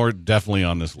 Stephon Gilmore definitely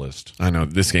on this list. I know,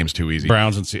 this game's too easy.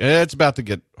 Browns and it's about to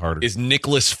get harder. Is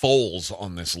Nicholas Foles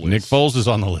on this list? Nick Foles is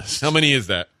on the list. How many is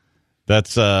that?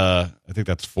 That's I think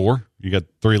that's 4. You got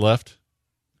 3 left?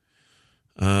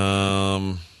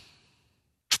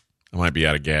 I might be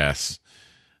out of gas.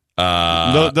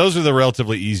 Those are the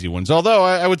relatively easy ones. Although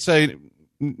I would say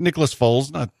Nicholas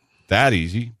Foles, not that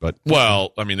easy, but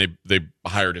well, I mean they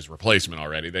hired his replacement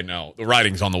already. They know the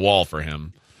writing's on the wall for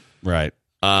him. right.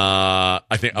 I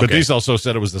think. Okay. But these also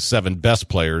said it was the 7 best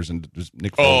players, and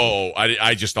Nick Foles. Oh,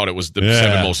 I just thought it was the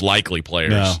 7 most likely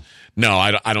players. No,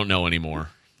 I don't know anymore.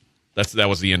 That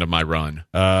was the end of my run.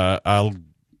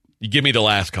 You give me the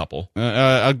last couple.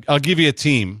 I'll give you a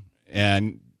team,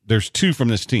 and there's 2 from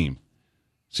this team.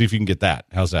 See if you can get that.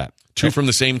 How's that? 2 from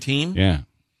the same team? Yeah.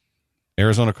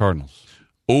 Arizona Cardinals.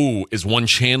 Oh, is one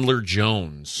Chandler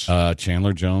Jones?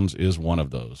 Chandler Jones is one of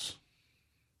those.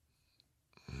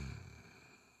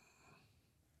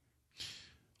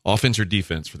 Offense or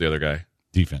defense for the other guy?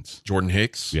 Defense. Jordan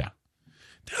Hicks? Yeah.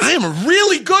 I am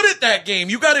really good at that game.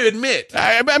 You got to admit.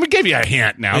 I gave you a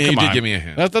hint now. Yeah, Come on. You did give me a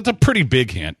hint. That's a pretty big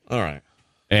hint. All right.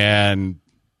 And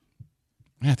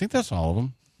I think that's all of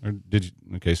them. Or did you?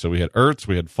 Okay, so we had Ertz,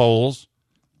 we had Foles,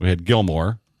 we had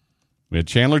Gilmore, we had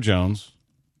Chandler Jones,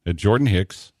 we had Jordan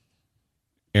Hicks,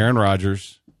 Aaron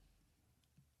Rodgers,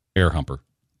 Air Humper.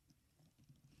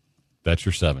 That's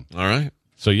your 7. All right.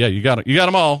 So yeah, you got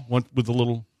them all with a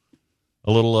little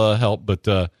help,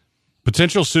 but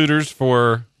potential suitors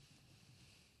for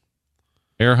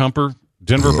Air Humper,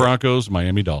 Denver Broncos,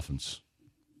 Miami Dolphins.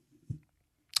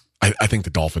 I think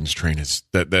the Dolphins train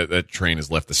that train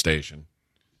has left the station.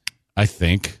 I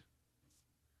think.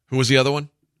 Who was the other one?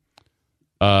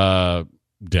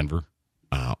 Denver.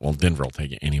 Well, Denver will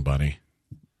take anybody.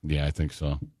 Yeah, I think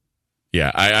so.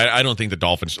 Yeah, I don't think the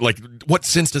Dolphins. Like, what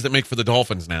sense does it make for the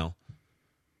Dolphins now?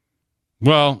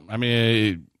 Well, I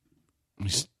mean,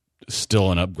 it's still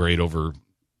an upgrade over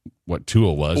what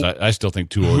Tua was. I still think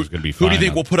Tua is going to be fine. Who do you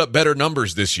think will put up better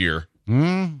numbers this year?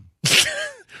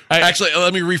 Actually,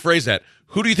 let me rephrase that.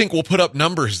 Who do you think will put up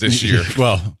numbers this year?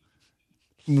 Well,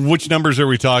 which numbers are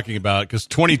we talking about? Because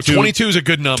 22 is a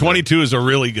good number. 22 is a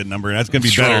really good number, and that's going to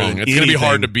be Strong. better than It's going to be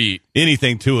hard to beat.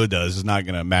 Anything Tua does is not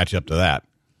going to match up to that.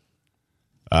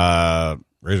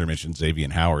 Razor mentioned Xavier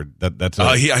Howard. That's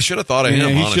I should have thought of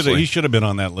him. Honestly, he should have been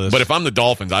on that list. But if I'm the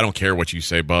Dolphins, I don't care what you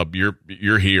say, bub.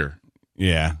 You're here.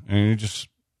 Yeah, and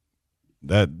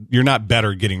you're not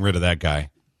better getting rid of that guy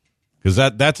because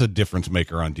that's a difference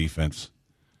maker on defense.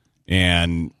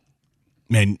 And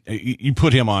man, you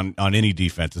put him on any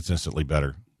defense, it's instantly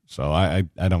better. So I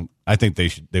think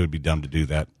they would be dumb to do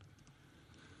that.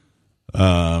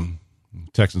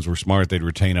 Texans were smart. They'd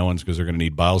retain Owens because they're going to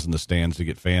need Biles in the stands to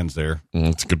get fans there.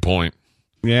 That's a good point.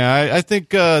 Yeah, I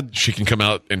think she can come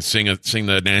out and sing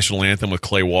the national anthem with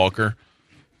Clay Walker.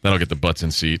 That'll get the butts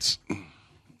in seats.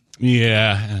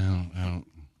 Yeah,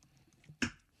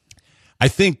 I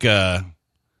think it's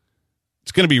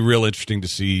going to be real interesting to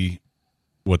see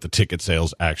what the ticket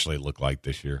sales actually look like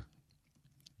this year,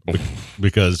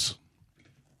 because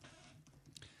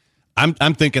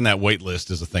I'm thinking that wait list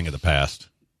is a thing of the past.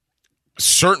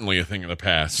 Certainly a thing of the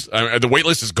past. The wait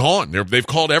list is gone. They've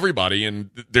called everybody, and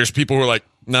there's people who are like,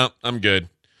 "No, I'm good."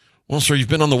 Well, sir, you've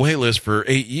been on the wait list for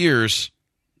 8 years.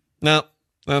 No,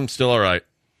 I'm still all right.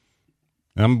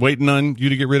 I'm waiting on you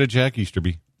to get rid of Jack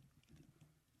Easterby,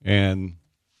 and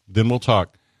then we'll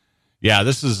talk. Yeah,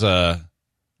 this is I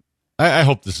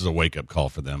hope this is a wake-up call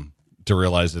for them to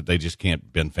realize that they just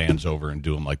can't bend fans over and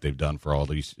do them like they've done for all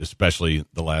these, especially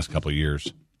the last couple of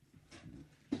years.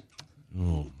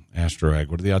 Oh, Astrorag,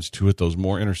 what are the odds to it? Those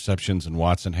more interceptions than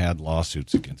Watson had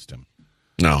lawsuits against him.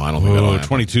 No, I don't think that'll happen.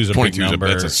 22 is a big number.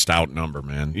 That's a stout number,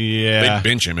 man. Yeah. They'd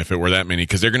bench him if it were that many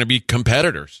because they're going to be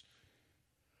competitors.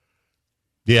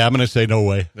 Yeah, I'm going to say no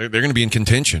way. They're going to be in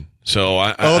contention. So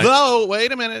Although,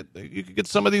 wait a minute. You could get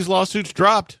some of these lawsuits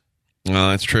dropped. Well,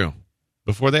 that's true.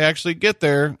 Before they actually get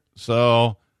there.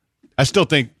 So I still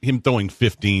think him throwing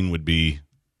 15 would be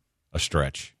a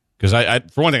stretch. Because,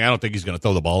 for one thing, I don't think he's going to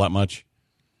throw the ball that much.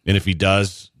 And if he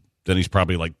does, then he's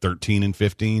probably like 13 and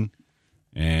 15.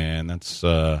 And that's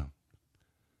you're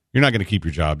not going to keep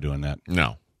your job doing that.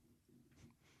 No.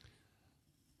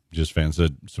 Just fans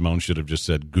said Simone should have just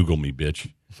said, "Google me,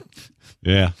 bitch."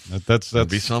 Yeah, that's That'd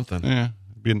be something. Yeah,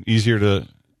 it'd be easier to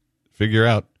figure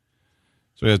out.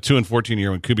 So we had 2 and 14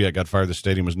 year when Kubiak got fired. The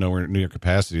stadium was nowhere near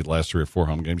capacity the last 3 or 4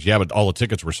 home games. Yeah, but all the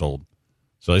tickets were sold,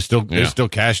 so they still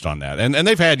cashed on that. And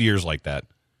they've had years like that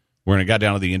where it got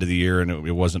down to the end of the year and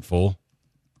it wasn't full.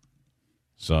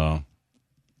 So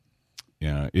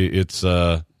yeah, it's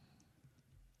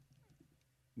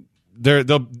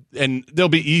they'll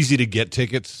be easy to get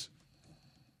tickets,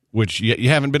 which you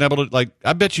haven't been able to, like,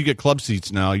 I bet you get club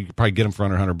seats now. You could probably get them for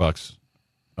under $100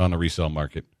 on the resale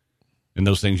market. And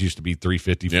those things used to be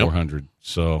 $350, $400.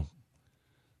 So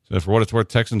for what it's worth,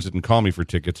 Texans didn't call me for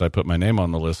tickets. I put my name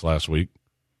on the list last week.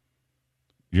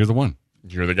 You're the one.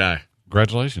 You're the guy.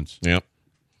 Congratulations. Yep.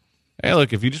 Hey,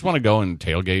 look, if you just want to go and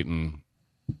tailgate and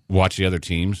watch the other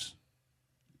teams,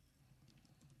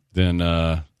 then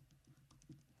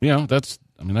that's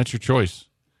your choice.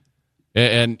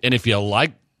 And if you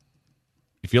like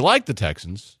the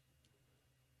Texans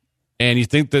and you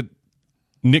think that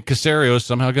Nick Caserio is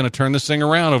somehow going to turn this thing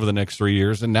around over the next 3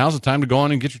 years, then now's the time to go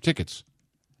on and get your tickets.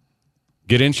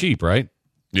 Get in cheap, right?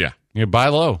 Yeah. You buy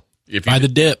low. Buy the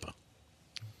dip.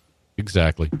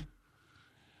 Exactly.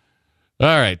 All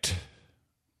right.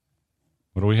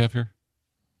 What do we have here?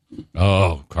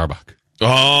 Oh, Carbach.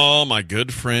 Oh, my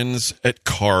good friends at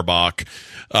Carbach.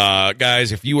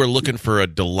 Guys, if you are looking for a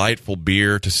delightful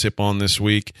beer to sip on this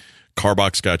week,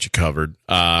 Carbach's got you covered.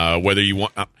 Whether you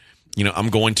want, I'm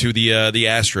going to the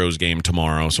Astros game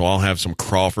tomorrow, so I'll have some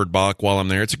Crawford Bock while I'm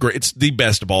there. It's the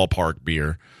best ballpark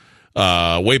beer.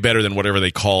 Way better than whatever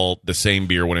they call the same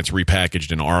beer when it's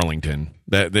repackaged in Arlington.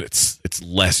 That it's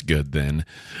less good then.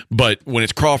 But when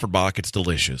it's Crawford Bock, it's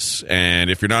delicious. And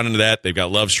if you're not into that, they've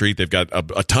got Love Street. They've got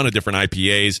a ton of different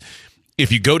IPAs.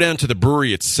 If you go down to the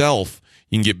brewery itself,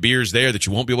 you can get beers there that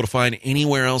you won't be able to find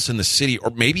anywhere else in the city or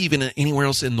maybe even anywhere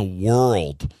else in the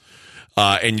world.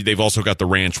 And they've also got the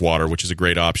ranch water, which is a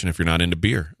great option if you're not into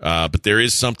beer. But there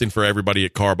is something for everybody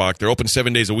at Carbach. They're open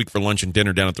 7 days a week for lunch and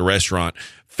dinner down at the restaurant.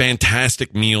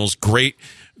 Fantastic meals, great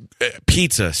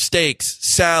pizza, steaks,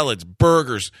 salads,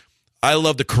 burgers. I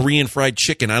love the Korean fried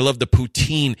chicken. I love the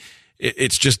poutine.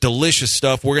 It's just delicious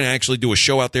stuff. We're going to actually do a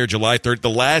show out there July 3rd, the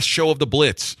last show of the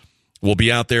Blitz. We'll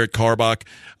be out there at Carbach.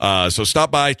 So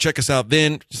stop by, check us out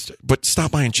then. But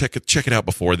stop by and check it out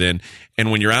before then.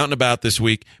 And when you're out and about this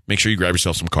week, make sure you grab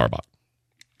yourself some Carbach.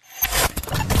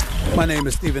 My name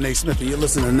is Stephen A. Smith, and you're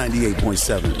listening to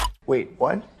 98.7. Wait,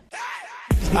 what?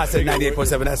 I said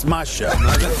 98.7. That's my show.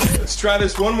 Let's try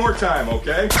this one more time,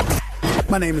 okay?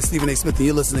 My name is Stephen A. Smith, and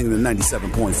you're listening to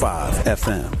 97.5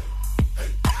 FM.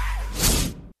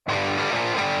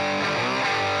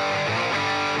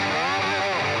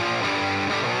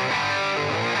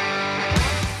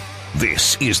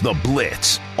 This is The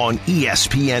Blitz on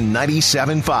ESPN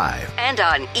 97.5. And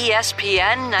on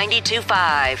ESPN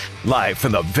 92.5. Live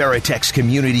from the Veritex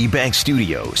Community Bank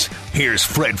Studios, here's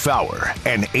Fred Faour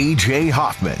and A.J.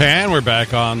 Hoffman. And we're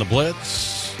back on The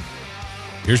Blitz.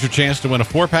 Here's your chance to win a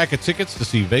 4-pack of tickets to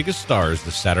see Vegas Stars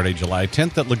this Saturday, July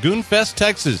 10th at Lagoon Fest,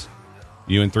 Texas.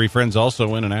 You and 3 friends also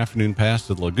win an afternoon pass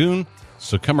to the Lagoon,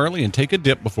 so come early and take a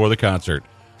dip before the concert.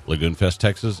 Lagoon Fest,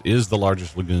 Texas is the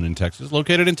largest lagoon in Texas,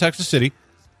 located in Texas City.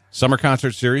 Summer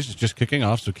concert series is just kicking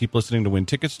off, so keep listening to win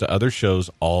tickets to other shows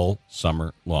all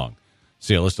summer long.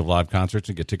 See a list of live concerts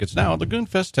and get tickets now at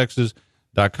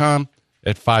lagoonfesttexas.com.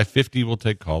 At 5:50, we'll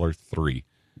take caller 3.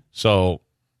 So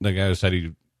the guy who said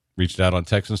he reached out on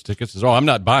Texans tickets says, I'm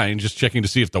not buying, just checking to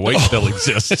see if the wait still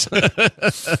exists.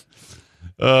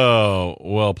 Oh,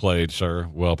 well played, sir.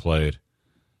 Well played.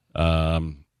 Yeah.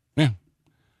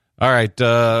 All right,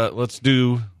 let's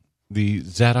do the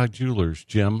Zadok Jewelers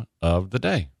gem of the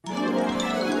day.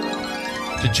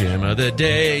 The gem of the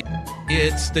day.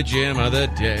 It's the gem of the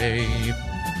day.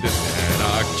 The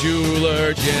Zadok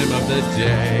Jeweler gem of the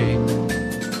day.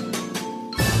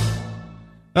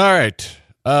 All right.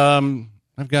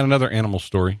 I've got another animal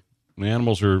story. The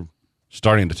animals are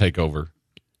starting to take over.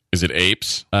 Is it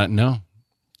apes? No.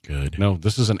 Good. No,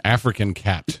 this is an African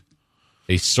cat,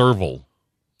 a serval,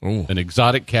 Ooh. an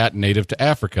exotic cat native to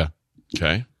Africa.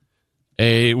 Okay.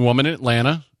 A woman in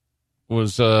Atlanta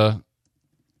was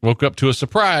woke up to a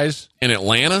surprise. In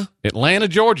Atlanta? Atlanta,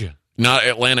 Georgia. Not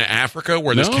Atlanta, Africa,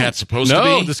 where this cat's supposed to be?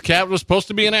 No, this cat was supposed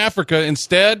to be in Africa.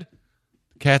 Instead,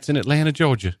 the cat's in Atlanta,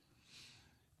 Georgia.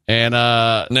 And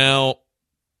now,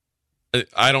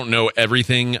 I don't know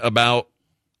everything about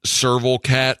serval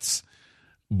cats,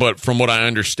 but from what I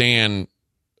understand,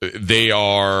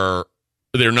 they're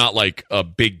not like a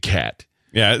big cat.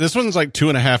 Yeah, this one's like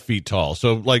 2.5 feet tall.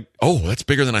 So like, oh, that's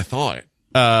bigger than I thought.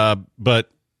 But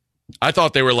I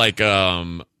thought they were like they're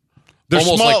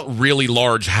almost small, like really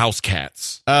large house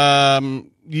cats.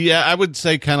 Yeah, I would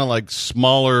say kind of like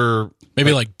smaller,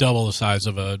 maybe like double the size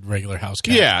of a regular house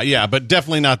cat. Yeah, but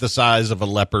definitely not the size of a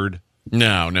leopard.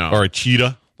 No, or a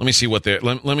cheetah. Let me see what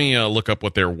let me look up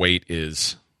what their weight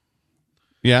is.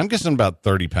 Yeah, I'm guessing about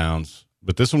 30 pounds,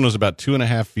 but this one was about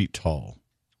 2.5 feet tall.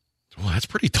 Well, that's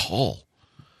pretty tall.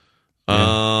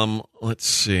 Yeah. Let's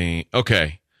see.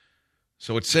 Okay.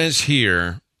 So it says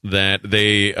here that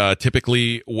they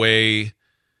typically weigh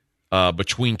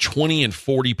between 20 and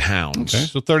 40 pounds. Okay,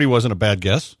 so 30 wasn't a bad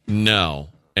guess. No.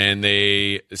 And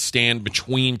they stand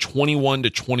between 21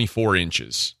 to 24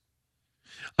 inches.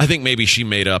 I think maybe she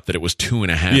made up that it was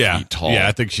 2.5 feet tall. Yeah,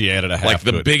 I think she added a half. Like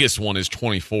to the it. biggest one is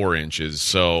 24 inches.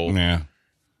 So yeah.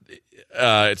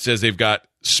 It says they've got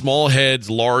small heads,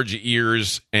 large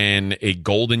ears, and a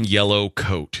golden yellow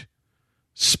coat,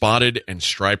 spotted and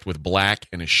striped with black,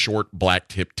 and a short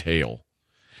black-tipped tail.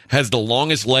 Has the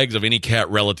longest legs of any cat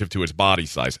relative to its body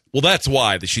size. Well, that's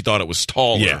why that she thought it was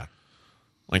taller. Yeah.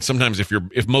 Like sometimes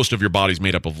if most of your body's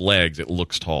made up of legs, it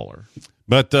looks taller.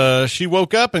 But she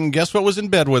woke up, and guess what was in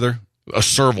bed with her? A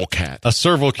serval cat. A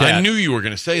serval cat. I knew you were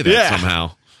going to say that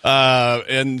somehow.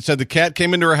 And said the cat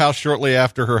came into her house shortly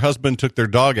after her husband took their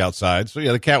dog outside. So,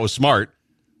 yeah, the cat was smart.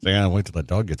 Saying, wait till that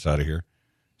dog gets out of here.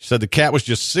 She said the cat was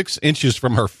just 6 inches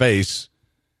from her face.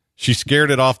 She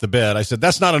scared it off the bed. I said,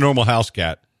 that's not a normal house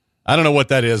cat. I don't know what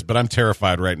that is, but I'm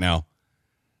terrified right now.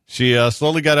 She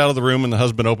slowly got out of the room, and the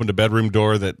husband opened a bedroom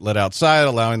door that led outside,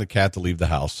 allowing the cat to leave the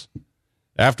house.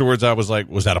 Afterwards, I was like,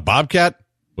 was that a bobcat?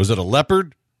 Was it a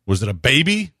leopard? Was it a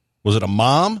baby? Was it a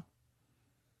mom?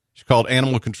 She called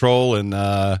animal control, and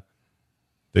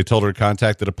they told her to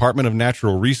contact the Department of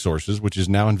Natural Resources, which is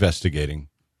now investigating.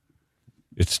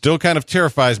 It still kind of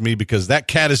terrifies me because that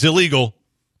cat is illegal,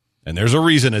 and there's a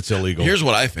reason it's illegal. Here's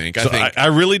what I think. I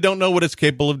really don't know what it's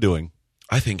capable of doing.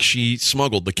 I think she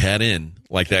smuggled the cat in,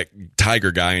 like that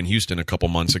tiger guy in Houston a couple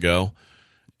months ago.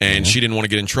 And she didn't want to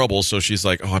get in trouble, so she's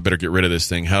like, I better get rid of this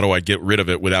thing. How do I get rid of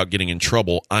it without getting in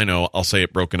trouble? I know. I'll say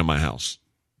it broke into my house.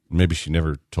 Maybe she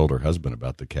never told her husband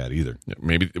about the cat either.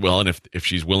 Maybe. Well, and if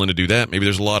she's willing to do that, maybe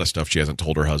there's a lot of stuff she hasn't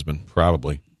told her husband.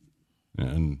 Probably.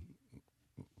 And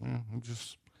I'm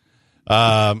just...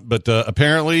 but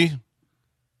apparently,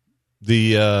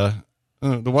 the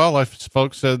wildlife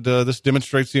folks said this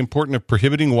demonstrates the importance of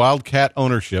prohibiting wildcat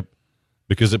ownership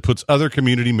because it puts other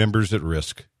community members at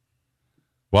risk.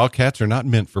 Wildcats are not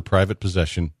meant for private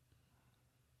possession.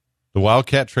 The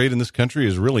wildcat trade in this country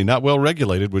is really not well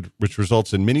regulated, which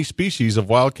results in many species of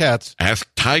wildcats. Ask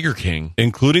Tiger King.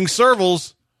 Including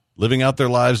servals, living out their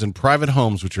lives in private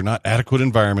homes, which are not adequate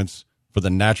environments for the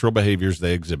natural behaviors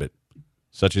they exhibit,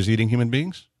 such as eating human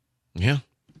beings. Yeah.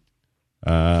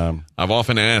 I've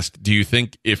often asked, do you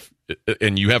think if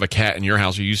and you have a cat in your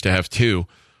house, you used to have two,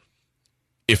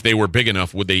 if they were big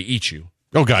enough, would they eat you?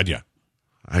 Oh, God, yeah.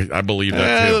 I believe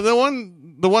that, too.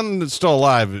 The one that's still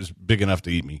alive is big enough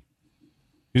to eat me.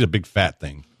 He's a big fat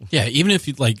thing. Yeah, even if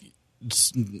you, like,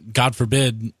 God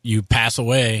forbid you pass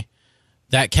away,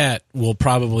 that cat will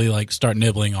probably, like, start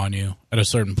nibbling on you at a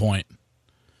certain point.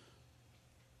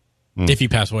 If you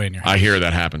pass away in your house. I hear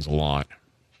that happens a lot.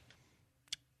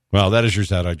 Well, that is your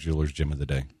Zadok Jewelers Gem of the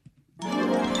Day.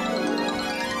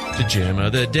 The gem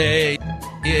of the day.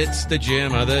 It's the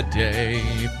gem of the day.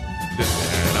 The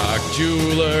Zadok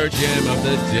Jeweler Gem of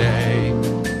the day.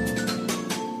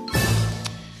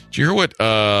 Did you hear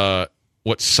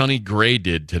what Sonny Gray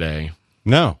did today?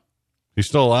 No. He's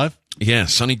still alive? Yeah,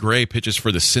 Sonny Gray pitches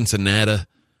for the Cincinnati.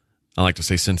 I like to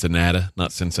say Cincinnati,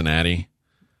 not Cincinnati.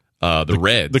 The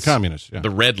Reds. The Communists, yeah.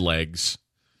 The Red Legs.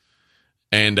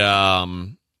 And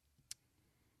the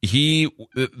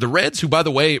Reds, who, by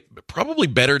the way, probably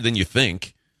better than you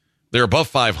think. They're above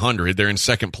 500. They're in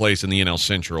second place in the NL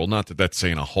Central. Not that that's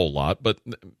saying a whole lot, but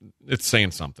it's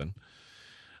saying something.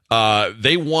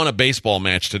 They won a baseball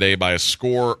match today by a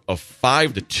score of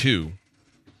 5-2.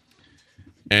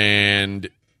 And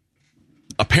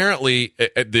apparently,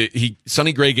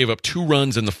 Sonny Gray gave up 2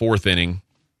 runs in the 4th inning.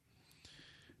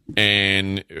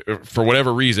 And for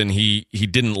whatever reason, he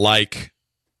didn't like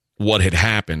what had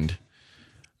happened.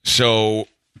 So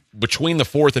between the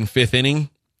 4th and 5th inning,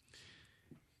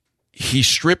 he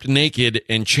stripped naked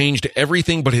and changed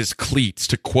everything but his cleats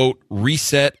to, quote,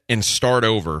 reset and start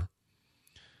over.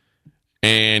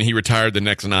 And he retired the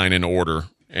next 9 in order.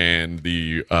 And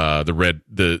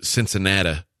the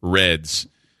Cincinnati Reds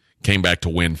came back to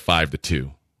win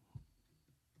 5-2.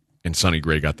 And Sonny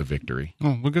Gray got the victory.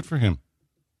 Oh, well, good for him.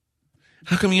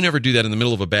 How come you never do that in the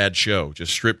middle of a bad show?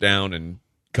 Just strip down and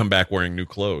come back wearing new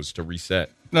clothes to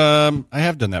reset. I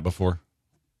have done that before.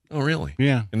 Oh, really?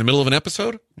 Yeah. In the middle of an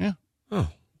episode? Yeah. Oh.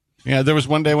 Yeah, there was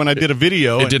one day when I did a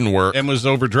video. It didn't work. And was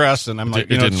overdressed, and I'm like,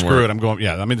 screw work. it. I'm going,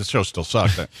 yeah, I mean, the show still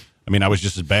sucked. I mean, I was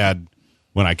just as bad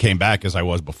when I came back as I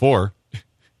was before.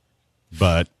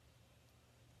 But,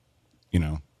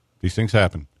 these things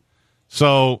happen.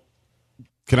 So,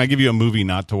 can I give you a movie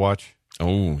not to watch?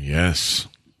 Oh, yes.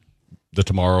 The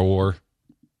Tomorrow War.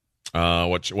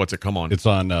 What's it come on? It's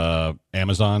on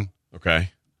Amazon.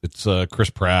 Okay. It's Chris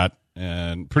Pratt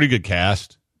and pretty good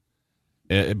cast,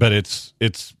 but it's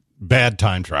bad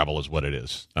time travel is what it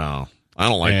is. Oh, I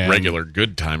don't like regular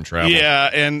good time travel. Yeah,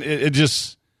 and it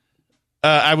just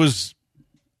I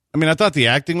thought the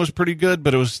acting was pretty good,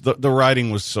 but it was the writing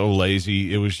was so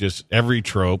lazy. It was just every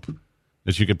trope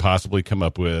that you could possibly come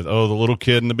up with. Oh, the little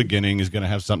kid in the beginning is going to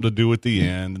have something to do with the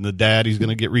end, and the dad he's going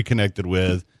to get reconnected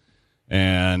with,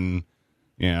 and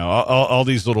all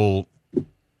these little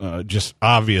just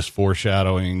obvious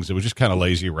foreshadowings. It was just kind of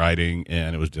lazy writing,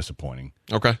 and it was disappointing.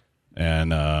 Okay.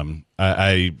 And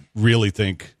I really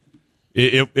think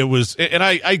it was, and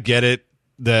I get it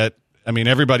that,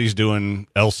 everybody's doing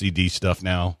LCD stuff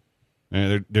now.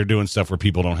 And they're doing stuff where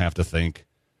people don't have to think.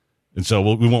 And so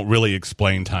we won't really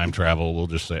explain time travel. We'll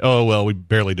just say, oh, well, we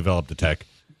barely developed the tech.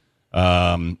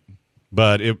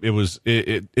 But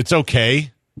it's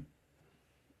okay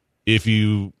if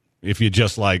you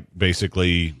just like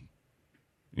basically,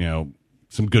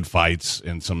 some good fights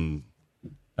and some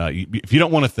if you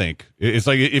don't want to think. It's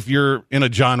like if you're in a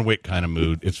John Wick kind of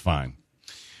mood, it's fine.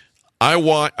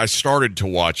 I started to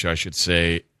watch, I should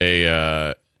say,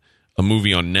 a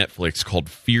movie on Netflix called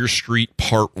Fear Street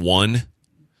Part 1.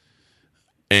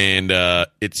 And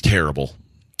it's terrible.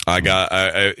 I got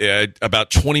about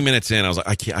 20 minutes in. I was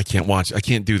like, I can't watch. I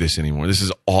can't do this anymore. This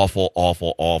is awful,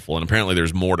 awful, awful. And apparently,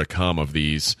 there's more to come of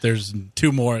these. There's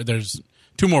 2 more. There's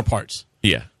 2 more parts.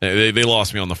 Yeah, they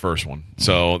lost me on the first one.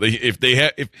 So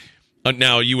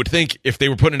now you would think if they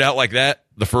were putting it out like that,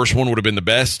 the first one would have been the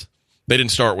best. They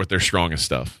didn't start with their strongest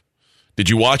stuff. Did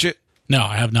you watch it? No,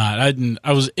 I have not.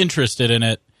 I was interested in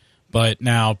it, but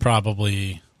now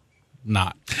probably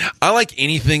not. I like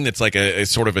anything that's like a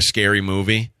sort of a scary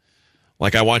movie.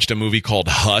 Like I watched a movie called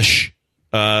Hush.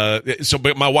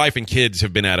 But my wife and kids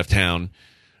have been out of town.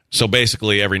 So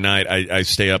basically every night I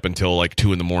stay up until like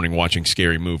 2 a.m. watching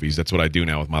scary movies. That's what I do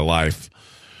now with my life.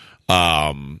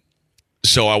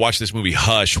 So I watched this movie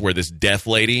Hush where this deaf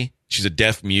lady, she's a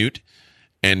deaf mute,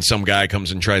 and some guy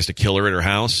comes and tries to kill her at her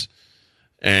house.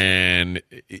 And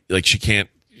like she can't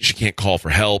call for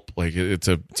help. Like it's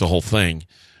a whole thing.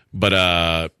 But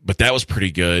that was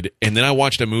pretty good. And then I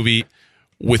watched a movie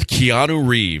with Keanu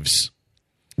Reeves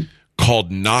called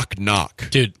Knock Knock.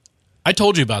 Dude, I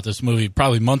told you about this movie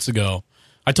probably months ago.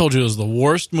 I told you it was the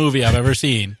worst movie I've ever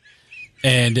seen.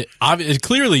 And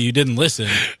clearly you didn't listen.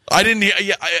 I didn't.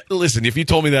 Yeah, listen, if you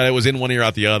told me that, it was in one ear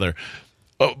out the other.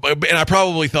 And I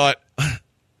probably thought,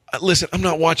 listen, I'm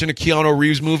not watching a Keanu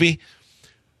Reeves movie.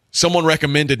 Someone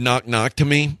recommended Knock Knock to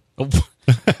me.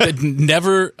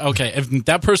 Never. Okay, if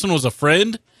that person was a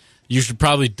friend, you should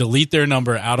probably delete their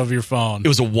number out of your phone. It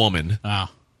was a woman. Oh.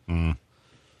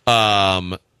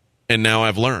 And now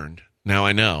I've learned. Now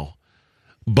I know.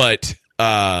 But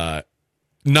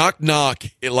Knock Knock,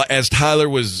 as Tyler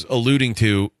was alluding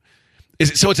to,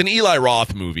 so it's an Eli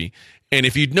Roth movie. And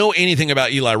if you know anything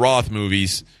about Eli Roth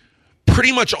movies,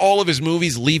 pretty much all of his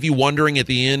movies leave you wondering at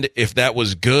the end if that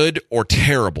was good or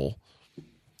terrible.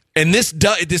 And this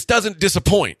doesn't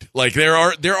disappoint. Like there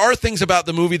are things about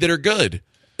the movie that are good.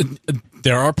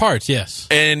 There are parts, yes.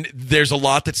 And there's a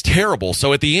lot that's terrible.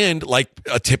 So at the end, like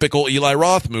a typical Eli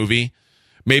Roth movie,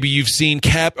 maybe you've seen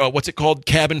what's it called?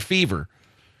 Cabin Fever.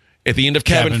 At the end of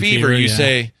Cabin Fever, you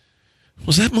say,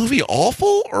 was that movie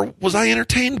awful or was I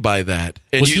entertained by that?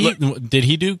 And did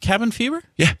he do Cabin Fever?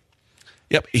 Yeah.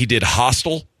 Yep. He did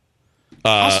Hostel.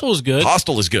 Hostel is good.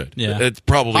 Hostel is good. Yeah. It's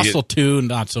probably Hostel 2,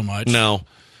 not so much. No.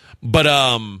 But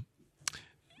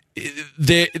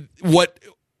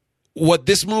what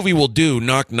this movie will do,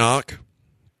 Knock Knock,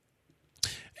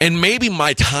 and maybe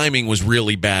my timing was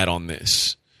really bad on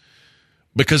this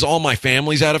because all my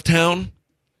family's out of town.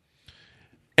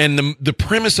 And the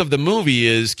premise of the movie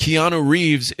is Keanu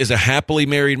Reeves is a happily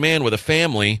married man with a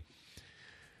family,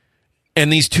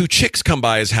 and these two chicks come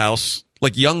by his house,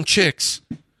 like young chicks,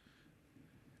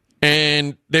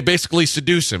 and they basically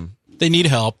seduce him. They need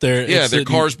help. Their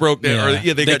car's broke. They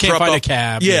got can't find off. a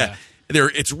cab. Yeah.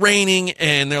 It's raining,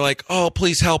 and they're like, "Oh,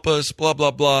 please help us!" Blah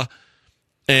blah blah.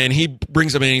 And he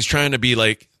brings them in. He's trying to be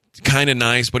like kind of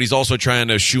nice, but he's also trying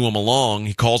to shoo them along.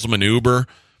 He calls them an Uber,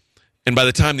 and by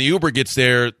the time the Uber gets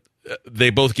there, they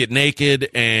both get naked,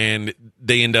 and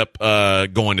they end up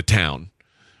going to town.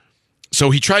 So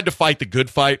he tried to fight the good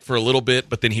fight for a little bit,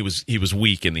 but then he was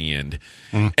weak in the end.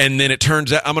 And then it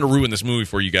turns out, I'm going to ruin this movie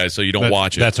for you guys so you don't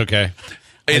watch it. That's okay.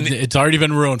 And it's already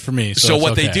been ruined for me. So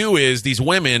what they do is these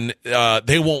women,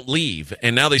 they won't leave.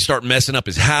 And now they start messing up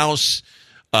his house.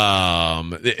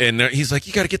 And he's like,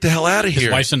 you got to get the hell out of here.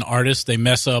 His wife's an artist. They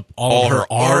mess up all of her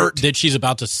art that she's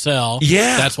about to sell.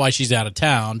 Yeah. That's why she's out of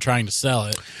town trying to sell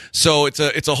it. So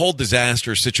it's a whole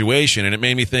disaster situation. And it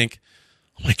made me think,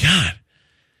 oh my God.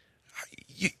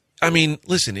 I mean,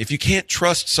 listen, if you can't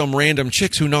trust some random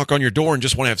chicks who knock on your door and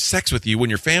just want to have sex with you when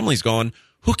your family's gone,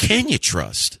 who can you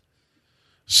trust?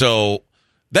 So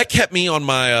that kept me on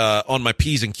my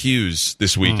P's and Q's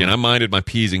this weekend. I minded my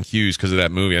P's and Q's because of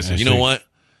that movie. I said, you know what?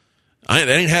 That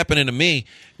ain't happening to me.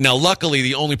 Now, luckily,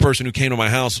 the only person who came to my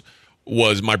house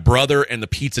was my brother and the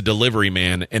pizza delivery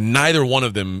man, and neither one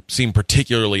of them seemed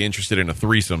particularly interested in a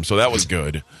threesome, so that was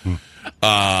good.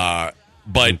 But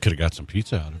could have got some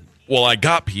pizza out of it. Well, I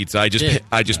got pizza. I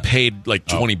just paid like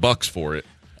 $20 for it.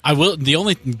 I will. The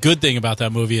only good thing about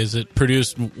that movie is it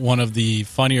produced one of the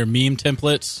funnier meme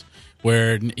templates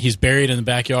where he's buried in the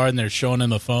backyard and they're showing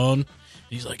him a phone.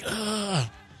 He's like, ugh.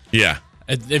 Yeah.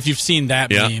 If you've seen that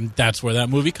meme, that's where that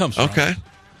movie comes from. Okay.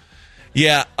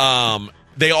 Yeah.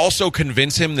 They also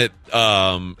convince him that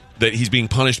that he's being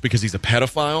punished because he's a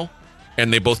pedophile,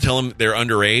 and they both tell him they're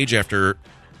underage.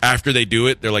 After they do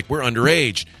it, they're like, we're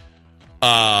underage.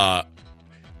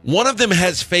 One of them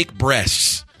has fake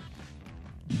breasts.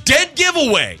 Dead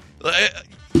giveaway.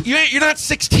 You're not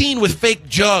 16 with fake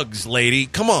jugs, lady.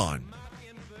 Come on.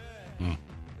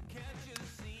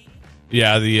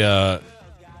 Yeah, a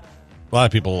lot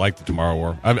of people like the Tomorrow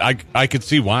War. I could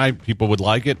see why people would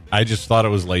like it. I just thought it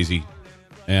was lazy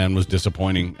and was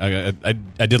disappointing.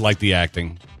 I did like the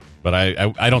acting, but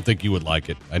I don't think you would like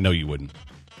it. I know you wouldn't.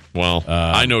 Well,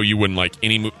 I know you wouldn't like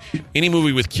any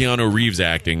movie with Keanu Reeves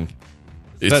acting.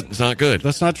 It's not good.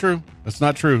 That's not true. That's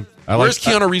not true. Where's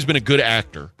Keanu Reeves been a good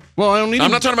actor? Well, I don't need.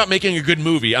 I'm not talking about making a good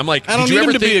movie. I'm like, I don't need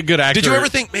him to be a good actor. Did you ever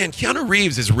think, man, Keanu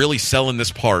Reeves is really selling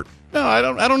this part? No, I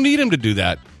don't need him to do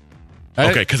that.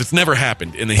 Okay, because it's never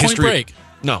happened in the history. Break.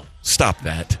 No, stop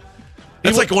that.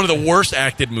 That's like one of the worst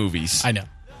acted movies. I know.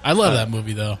 I love that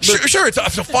movie though. Sure, it's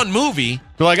a fun movie.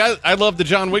 But like I love the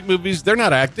John Wick movies. They're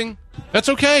not acting. That's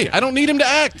okay. I don't need him to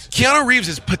act. Keanu Reeves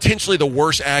is potentially the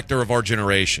worst actor of our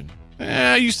generation.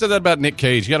 You said that about Nick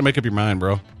Cage. You got to make up your mind,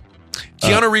 bro.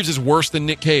 Keanu Reeves is worse than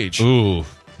Nick Cage. Ooh,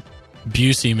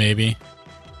 Busey maybe.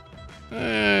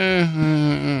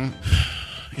 Yeah.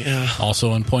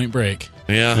 Also in Point Break.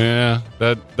 Yeah.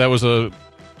 That was a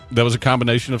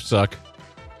combination of suck.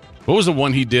 What was the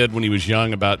one he did when he was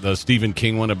young about the Stephen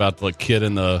King one about the kid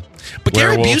in the But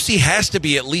werewolf? Gary Busey has to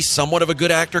be at least somewhat of a good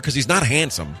actor because he's not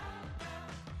handsome.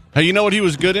 Hey, you know what he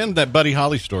was good in? That Buddy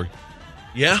Holly story.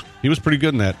 Yeah, he was pretty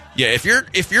good in that. Yeah, if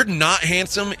you're not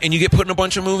handsome and you get put in a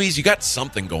bunch of movies, you got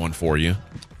something going for you.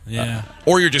 Yeah.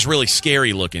 Or you're just really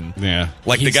scary looking. Yeah.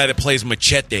 Like the guy that plays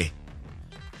Machete.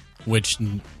 Which,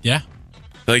 yeah.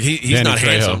 Like he's Danny not Trejo.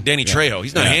 handsome. Danny Trejo.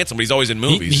 He's not handsome, but he's always in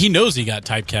movies. He knows he got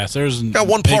typecast. Got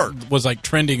one part. Was like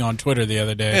trending on Twitter the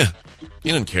other day. Yeah.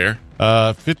 He didn't care.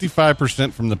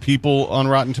 55% from the people on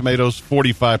Rotten Tomatoes,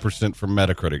 45% from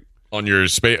Metacritic. On your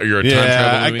time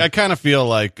travel movie? I kind of feel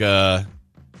like if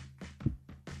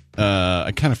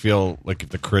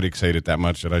the critics hate it that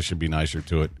much that I should be nicer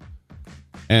to it.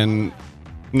 And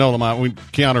no, Lamont,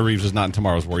 Keanu Reeves is not in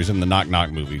Tomorrow's War. He's in the Knock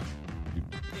Knock movie.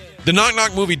 The Knock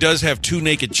Knock movie does have 2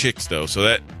 naked chicks, though, so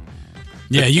that...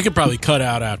 Yeah, you could probably cut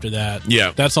out after that.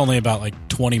 Yeah. That's only about like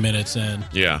 20 minutes in.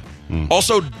 Yeah.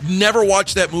 Also, never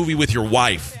watch that movie with your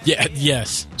wife. Yeah,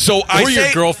 yes. So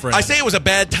your girlfriend. I say it was a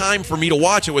bad time for me to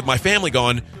watch it with my family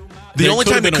gone. The only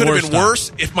time it could have been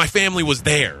worse if my family was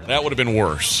there. That would have been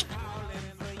worse.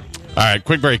 All right,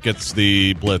 quick break. It's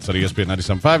the Blitz on ESPN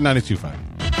 97.5, 92.5.